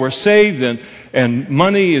we are, we're saved, and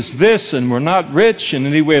money is this, and we're not rich in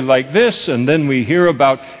any way like this, and then we hear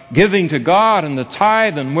about giving to God and the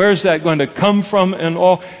tithe, and where's that going to come from and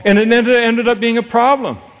all, and it ended up being a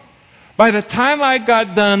problem. By the time I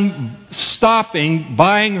got done stopping,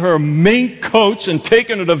 buying her mink coats and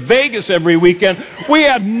taking her to Vegas every weekend, we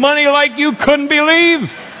had money like you couldn't believe.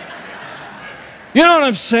 You know what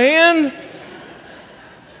I'm saying?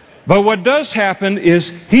 But what does happen is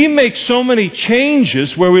He makes so many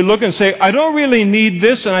changes where we look and say, I don't really need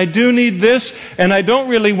this, and I do need this, and I don't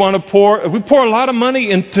really want to pour. We pour a lot of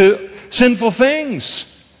money into sinful things.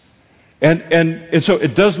 And so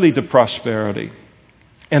it does lead to prosperity.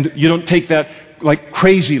 And you don't take that like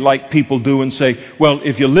crazy like people do and say, well,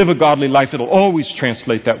 if you live a godly life, it'll always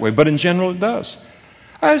translate that way. But in general, it does.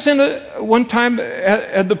 I was one time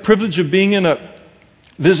had the privilege of being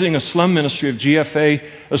visiting a slum ministry of GFA,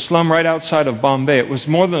 a slum right outside of Bombay. It was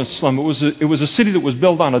more than a slum. It was a city that was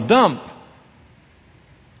built on a dump.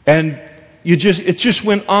 And it just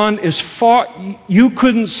went on as far, you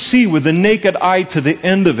couldn't see with the naked eye to the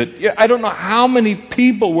end of it. I don't know how many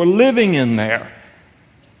people were living in there.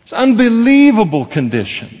 It's unbelievable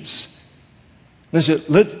conditions. I said,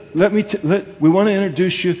 we want to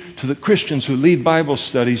introduce you to the Christians who lead Bible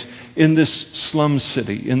studies in this slum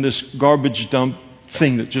city, in this garbage dump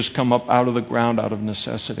thing that just come up out of the ground out of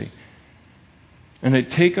necessity. And they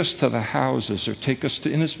take us to the houses, or take us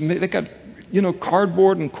to, and they got,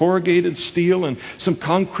 cardboard and corrugated steel and some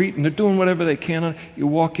concrete, and they're doing whatever they can. You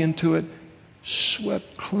walk into it,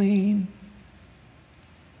 swept clean,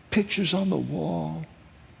 pictures on the wall.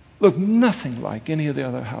 Look nothing like any of the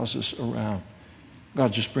other houses around.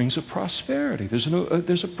 God just brings a prosperity. There's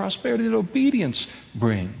a prosperity that obedience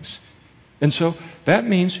brings. And so that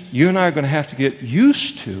means you and I are going to have to get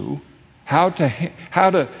used to how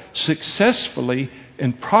to successfully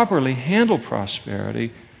and properly handle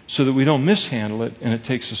prosperity so that we don't mishandle it and it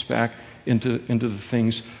takes us back into the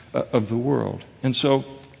things of the world. And so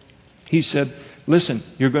He said, listen,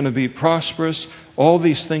 you're going to be prosperous. All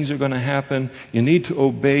these things are going to happen. You need to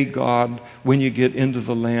obey God when you get into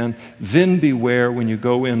the land. Then beware when you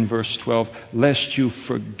go in, verse 12, lest you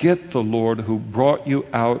forget the Lord who brought you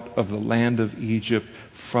out of the land of Egypt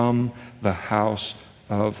from the house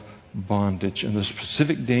of bondage. And the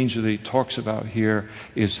specific danger that he talks about here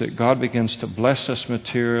is that God begins to bless us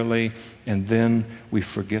materially, and then we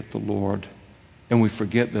forget the Lord. And we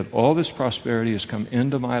forget that all this prosperity has come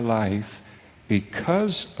into my life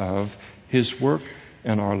because of His work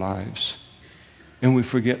in our lives. And we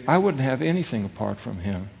forget, I wouldn't have anything apart from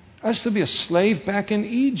Him. I used to be a slave back in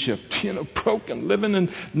Egypt, broken, living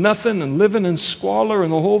in nothing and living in squalor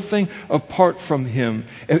and the whole thing apart from Him.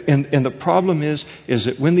 And the problem is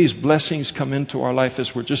that when these blessings come into our life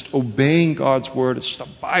as we're just obeying God's Word, it's just a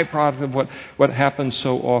byproduct of what happens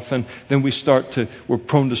so often, then we're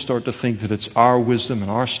prone to start to think that it's our wisdom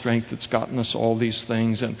and our strength that's gotten us all these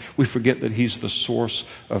things, and we forget that He's the source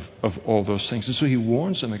of all those things. And so He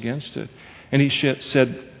warns them against it. And He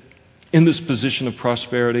said, in this position of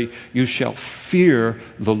prosperity, you shall fear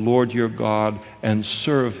the Lord your God and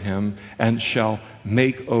serve Him, and shall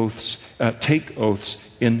take oaths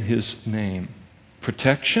in His name.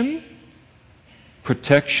 Protection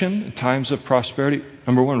in times of prosperity.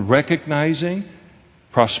 Number one, recognizing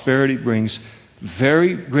prosperity brings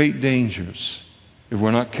very great dangers if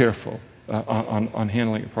we're not careful on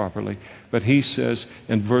handling it properly. But he says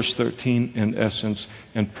in verse 13, in essence,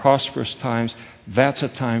 in prosperous times, that's a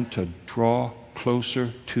time to draw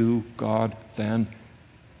closer to God than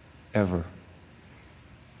ever.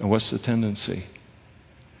 And what's the tendency?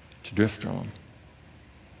 To drift on.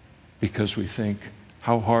 Because we think,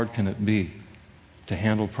 how hard can it be to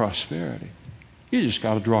handle prosperity? You just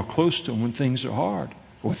got to draw close to Him when things are hard.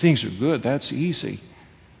 When things are good, that's easy.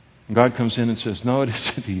 And God comes in and says, no, it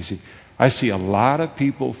isn't easy. I see a lot of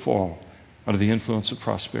people fall under the influence of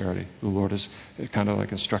prosperity. The Lord is kind of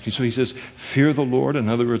like instructing. So He says, fear the Lord. In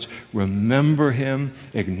other words, remember Him.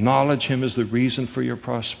 Acknowledge Him as the reason for your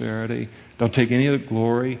prosperity. Don't take any of the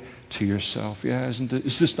glory to yourself. Yeah,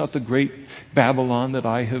 is this not the great Babylon that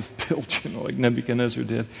I have built, like Nebuchadnezzar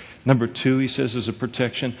did? Number two, he says, as a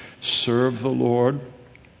protection, serve the Lord.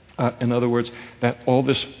 In other words, that all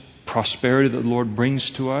this prosperity that the Lord brings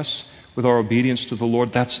to us with our obedience to the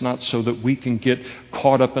Lord, that's not so that we can get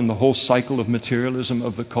caught up in the whole cycle of materialism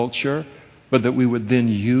of the culture, but that we would then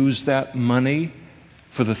use that money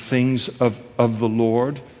for the things of the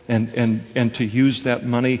Lord, and to use that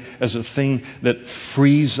money as a thing that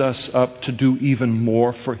frees us up to do even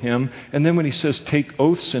more for Him. And then when he says take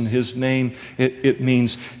oaths in His name, it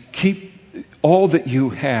means keep all that you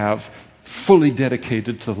have fully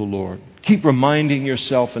dedicated to the Lord. Keep reminding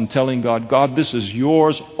yourself and telling God, God, this is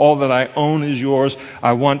yours. All that I own is yours.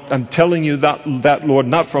 I'm telling you that, Lord,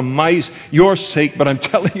 not for your sake, but I'm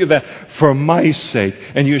telling you that for my sake.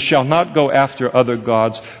 And you shall not go after other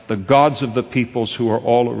gods, the gods of the peoples who are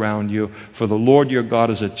all around you. For the Lord your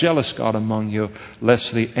God is a jealous God among you,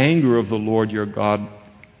 lest the anger of the Lord your God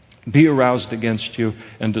be aroused against you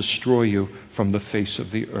and destroy you from the face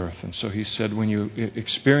of the earth. And so he said, when you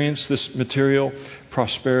experience this material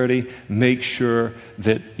prosperity, make sure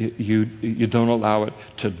that you don't allow it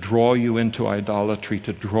to draw you into idolatry,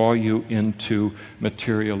 to draw you into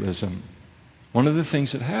materialism. One of the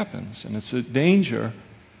things that happens, and it's a danger,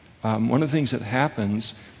 one of the things that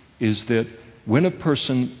happens is that when a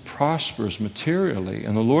person prospers materially,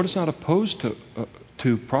 and the Lord is not opposed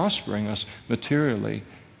to prospering us materially,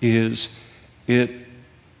 is it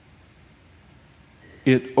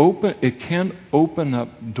can open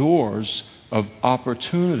up doors of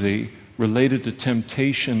opportunity related to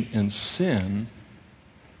temptation and sin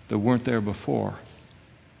that weren't there before.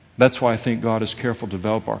 That's why I think God is careful to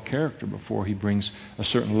develop our character before He brings a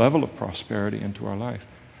certain level of prosperity into our life.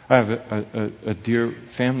 I have a dear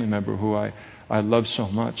family member who I love so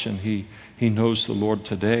much, and he knows the Lord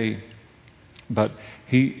today. But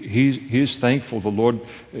he is thankful, the Lord,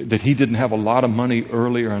 that he didn't have a lot of money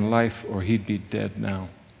earlier in life, or he'd be dead now.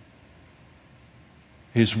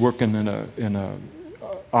 He's working in a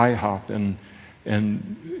IHOP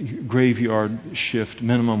and graveyard shift,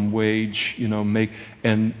 minimum wage,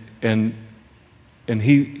 and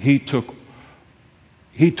he took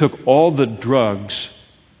all the drugs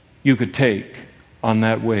you could take on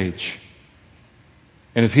that wage.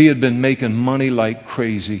 And if he had been making money like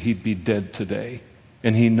crazy, he'd be dead today.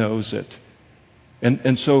 And he knows it.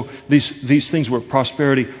 And so these things where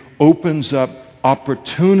prosperity opens up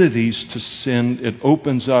opportunities to sin, it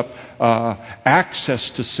opens up access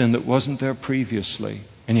to sin that wasn't there previously.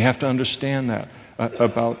 And you have to understand that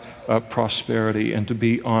about prosperity and to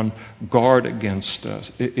be on guard against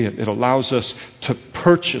it. It allows us to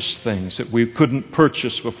purchase things that we couldn't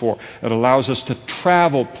purchase before. It allows us to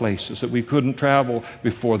travel places that we couldn't travel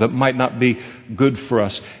before that might not be good for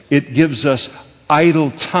us. It gives us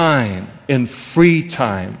idle time and free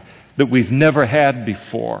time that we've never had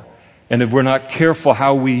before. And if we're not careful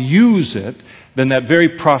how we use it, then that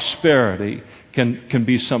very prosperity can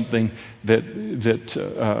be something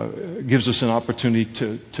that gives us an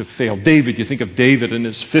opportunity to fail. David, you think of David in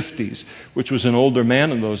his 50s, which was an older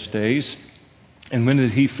man in those days. And when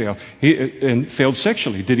did he fail? He failed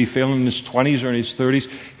sexually. Did he fail in his 20s or in his 30s?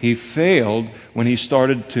 He failed when he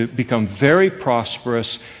started to become very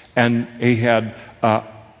prosperous, and he had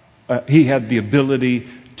the ability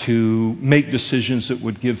to make decisions that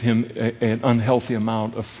would give him an unhealthy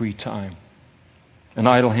amount of free time. And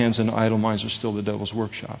idle hands and idle minds are still the devil's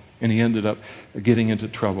workshop. And he ended up getting into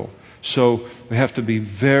trouble. So we have to be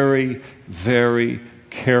very, very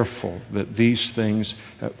careful that these things,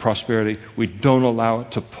 prosperity, we don't allow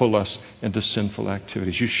it to pull us into sinful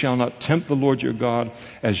activities. You shall not tempt the Lord your God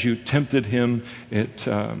as you tempted him at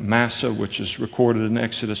Massa, which is recorded in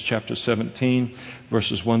Exodus chapter 17,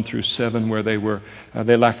 verses 1 through 7, where they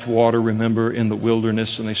lacked water, remember, in the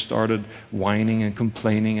wilderness, and they started whining and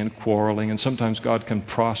complaining and quarreling. And sometimes God can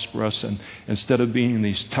prosper us, and instead of being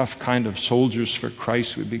these tough kind of soldiers for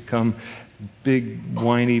Christ, we become big,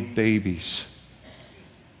 whiny babies.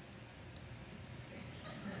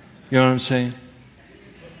 You know what I'm saying?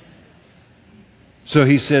 So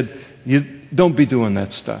he said, don't be doing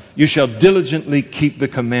that stuff. You shall diligently keep the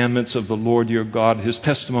commandments of the Lord your God, his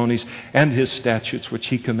testimonies and his statutes which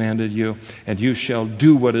he commanded you, and you shall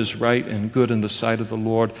do what is right and good in the sight of the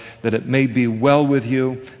Lord, that it may be well with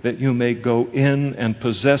you, that you may go in and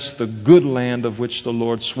possess the good land of which the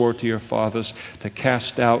Lord swore to your fathers to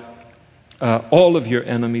cast out all of your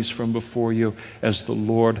enemies from before you, as the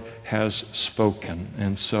Lord has spoken.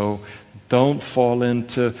 And so don't fall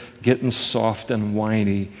into getting soft and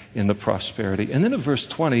whiny in the prosperity. And then in verse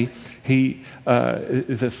 20,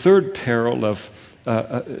 the third peril of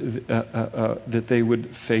that they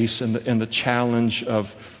would face and the challenge of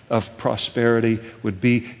prosperity would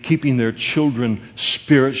be keeping their children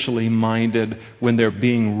spiritually minded when they're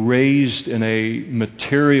being raised in a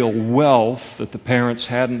material wealth that the parents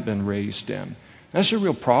hadn't been raised in. That's a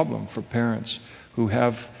real problem for parents who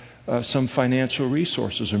have some financial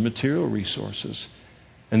resources or material resources.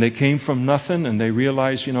 And they came from nothing, and they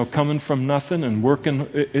realized, coming from nothing and working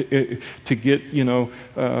to get,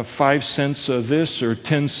 5 cents of this or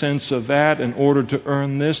 10 cents of that in order to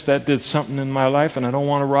earn this, that did something in my life, and I don't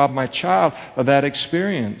want to rob my child of that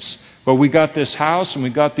experience. But we got this house, and we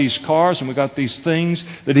got these cars, and we got these things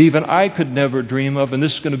that even I could never dream of, and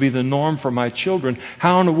this is going to be the norm for my children.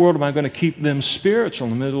 How in the world am I going to keep them spiritual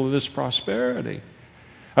in the middle of this prosperity?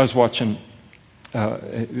 I was watching,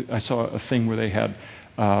 I saw a thing where they had,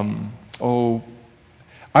 I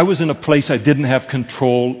was in a place I didn't have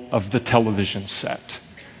control of the television set.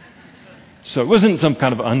 So it wasn't some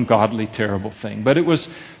kind of ungodly, terrible thing, but it was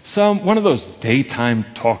one of those daytime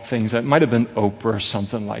talk things. That might have been Oprah or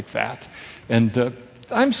something like that. And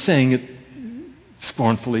I'm saying it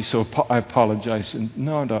scornfully, so I apologize. And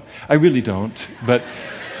no, I really don't. But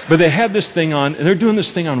they had this thing on, and they're doing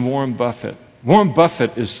this thing on Warren Buffett. Warren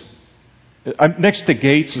Buffett is, next to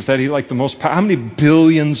Gates, is that he like the most, how many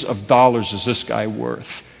billions of dollars is this guy worth?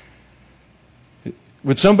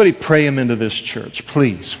 Would somebody pray him into this church?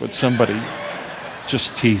 Please, would somebody?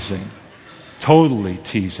 Just teasing. Totally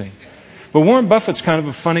teasing. But Warren Buffett's kind of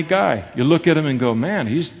a funny guy. You look at him and go, man,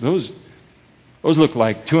 those look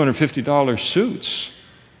like $250 suits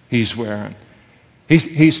he's wearing.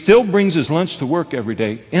 He still brings his lunch to work every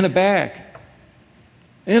day in a bag.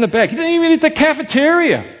 In a bag. He didn't even eat the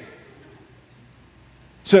cafeteria.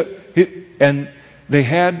 And they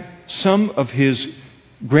had some of his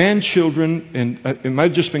grandchildren, and it might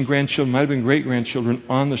have just been grandchildren, might have been great-grandchildren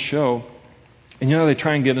on the show. And they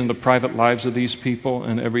try and get into the private lives of these people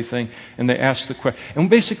and everything, and they ask the question.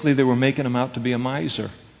 And basically they were making him out to be a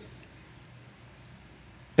miser.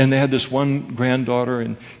 And they had this one granddaughter,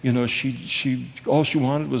 and, she all she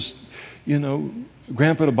wanted was,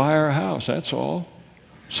 Grandpa to buy her a house, that's all.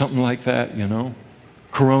 Something like that,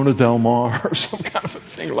 Corona Del Mar or some kind of a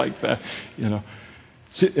thing like that,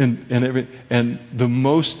 And the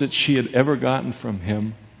most that she had ever gotten from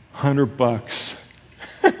him, $100.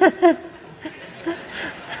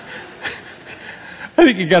 I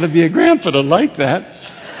think you got to be a grandpa to like that.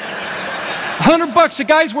 $100. The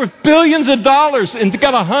guy's worth billions of dollars, and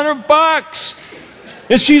got $100.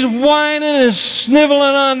 And she's whining and sniveling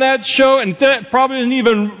on that show, and that probably didn't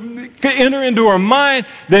even enter into her mind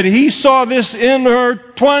that he saw this in her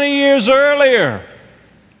 20 years earlier.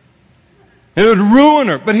 It would ruin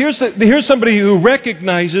her. But here's somebody who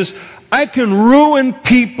recognizes, I can ruin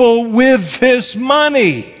people with this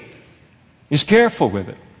money. He's careful with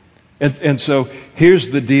it. And so here's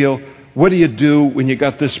the deal. What do you do when you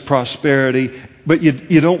got this prosperity, but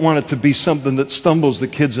you don't want it to be something that stumbles the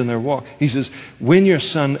kids in their walk? He says, when your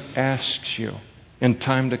son asks you in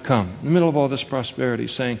time to come, in the middle of all this prosperity,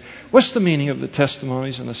 saying, what's the meaning of the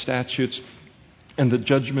testimonies and the statutes and the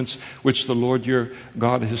judgments which the Lord your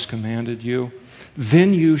God has commanded you?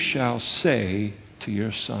 Then you shall say to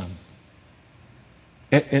your son.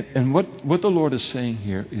 And what the Lord is saying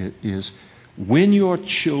here is, when your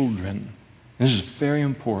children, this is very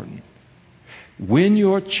important, when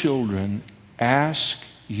your children ask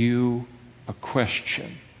you a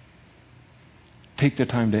question, take the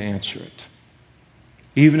time to answer it,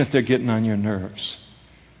 even if they're getting on your nerves.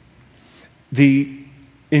 The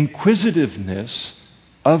inquisitiveness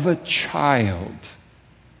of a child,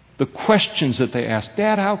 the questions that they ask,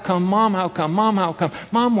 Dad, how come? Mom, how come? Mom, how come?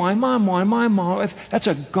 Mom, why? Mom, why? Mom. That's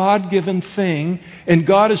a God-given thing. And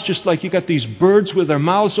God is just like, you got these birds with their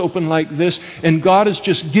mouths open like this, and God is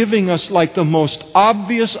just giving us like the most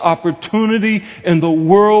obvious opportunity in the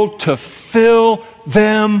world to fill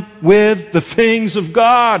them with the things of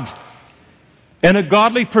God and a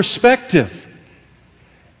godly perspective.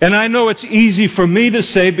 And I know it's easy for me to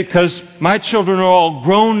say because my children are all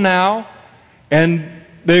grown now, and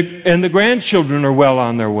the grandchildren are well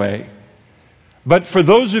on their way. But for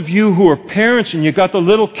those of you who are parents and you got the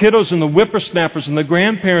little kiddos and the whippersnappers and the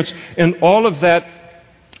grandparents and all of that,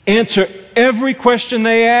 answer every question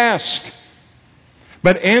they ask.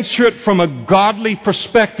 But answer it from a godly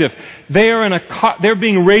perspective. They're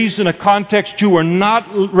being raised in a context you were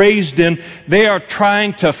not raised in. They are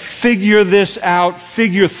trying to figure this out,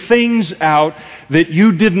 figure things out that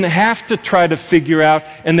you didn't have to try to figure out.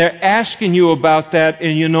 And they're asking you about that,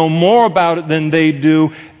 and you know more about it than they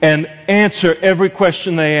do. And answer every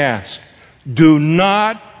question they ask. Do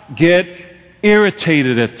not get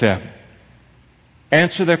irritated at them.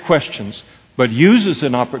 Answer their questions, but use as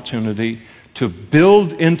an opportunity to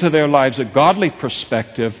build into their lives a godly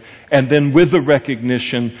perspective, and then with the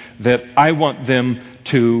recognition that I want them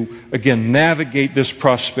to, again, navigate this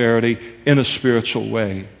prosperity in a spiritual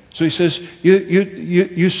way. So he says,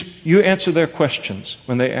 you answer their questions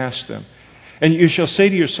when they ask them. And you shall say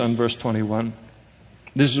to your son, verse 21,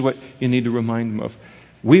 This is what you need to remind them of.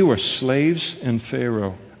 We were slaves of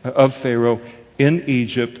Pharaoh in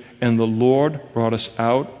Egypt, and the Lord brought us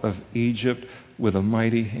out of Egypt with a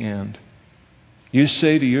mighty hand. You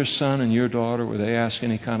say to your son and your daughter, where they ask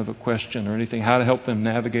any kind of a question or anything, how to help them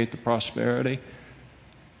navigate the prosperity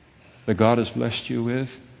that God has blessed you with,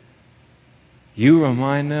 you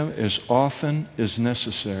remind them as often as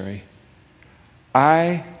necessary,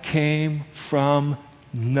 I came from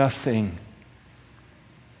nothing.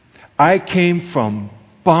 I came from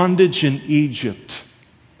bondage in Egypt.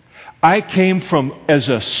 I came from as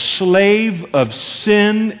a slave of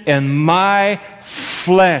sin and my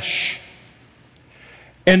flesh.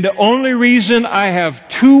 And the only reason I have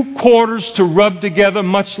 2 quarters to rub together,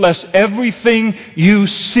 much less everything you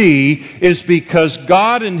see, is because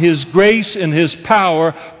God in His grace and His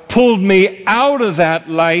power pulled me out of that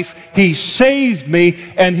life. He saved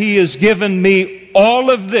me, and He has given me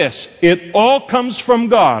all of this. It all comes from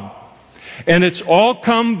God. And it's all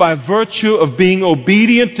come by virtue of being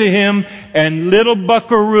obedient to Him. And little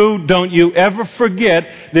buckaroo, don't you ever forget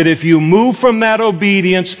that if you move from that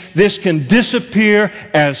obedience, this can disappear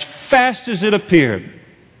as fast as it appeared.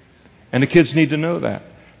 And the kids need to know that.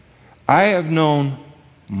 I have known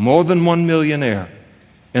more than one millionaire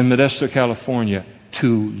in Modesto, California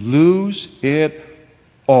to lose it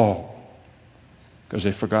all because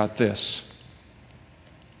they forgot this.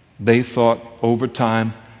 They thought over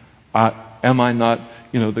time, am I not,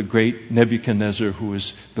 the great Nebuchadnezzar who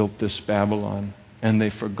has built this Babylon? And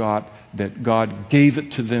they forgot that God gave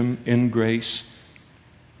it to them in grace.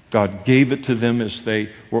 God gave it to them as they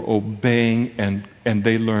were obeying, and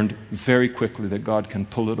they learned very quickly that God can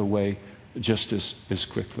pull it away just as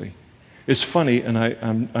quickly. It's funny, and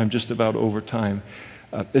I'm just about over time.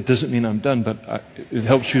 It doesn't mean I'm done, but it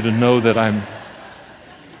helps you to know that I'm...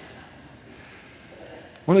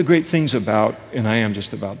 One of the great things about, and I am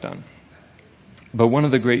just about done, but one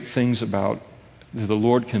of the great things about that the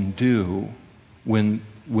Lord can do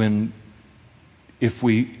if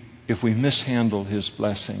we mishandle His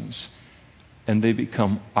blessings and they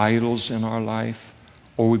become idols in our life,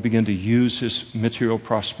 or we begin to use His material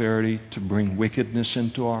prosperity to bring wickedness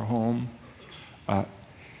into our home,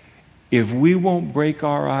 if we won't break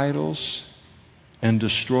our idols and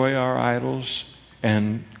destroy our idols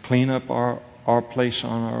and clean up our place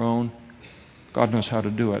on our own, God knows how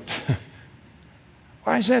to do it.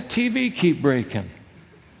 Why does that TV keep breaking?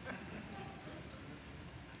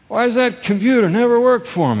 Why does that computer never work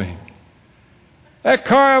for me? That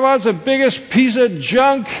car I bought is the biggest piece of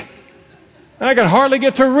junk, and I can hardly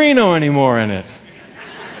get to Reno anymore in it.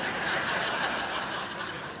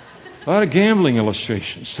 A lot of gambling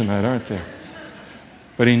illustrations tonight, aren't there?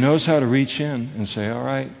 But He knows how to reach in and say, all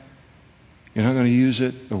right, you're not going to use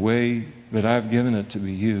it the way that I've given it to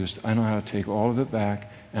be used. I know how to take all of it back,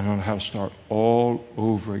 and I know how to start all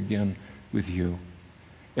over again with you.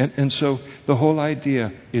 And so the whole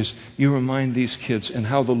idea is you remind these kids and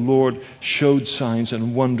how the Lord showed signs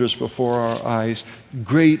and wonders before our eyes,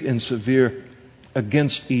 great and severe,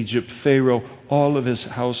 against Egypt, Pharaoh, all of his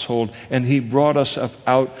household, and He brought us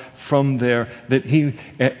out from there that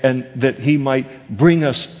He might bring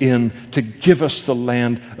us in to give us the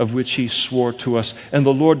land of which He swore to us. And the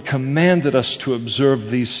Lord commanded us to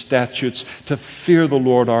observe these statutes, to fear the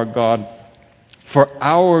Lord our God for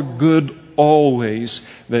our good always,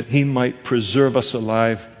 that He might preserve us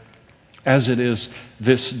alive as it is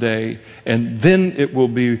this day. And then it will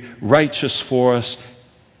be righteous for us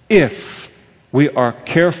if we are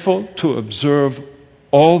careful to observe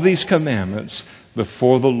all these commandments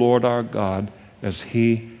before the Lord our God as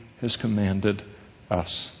He has commanded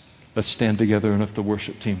us. Let's stand together, and if the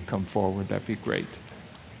worship team come forward, that'd be great.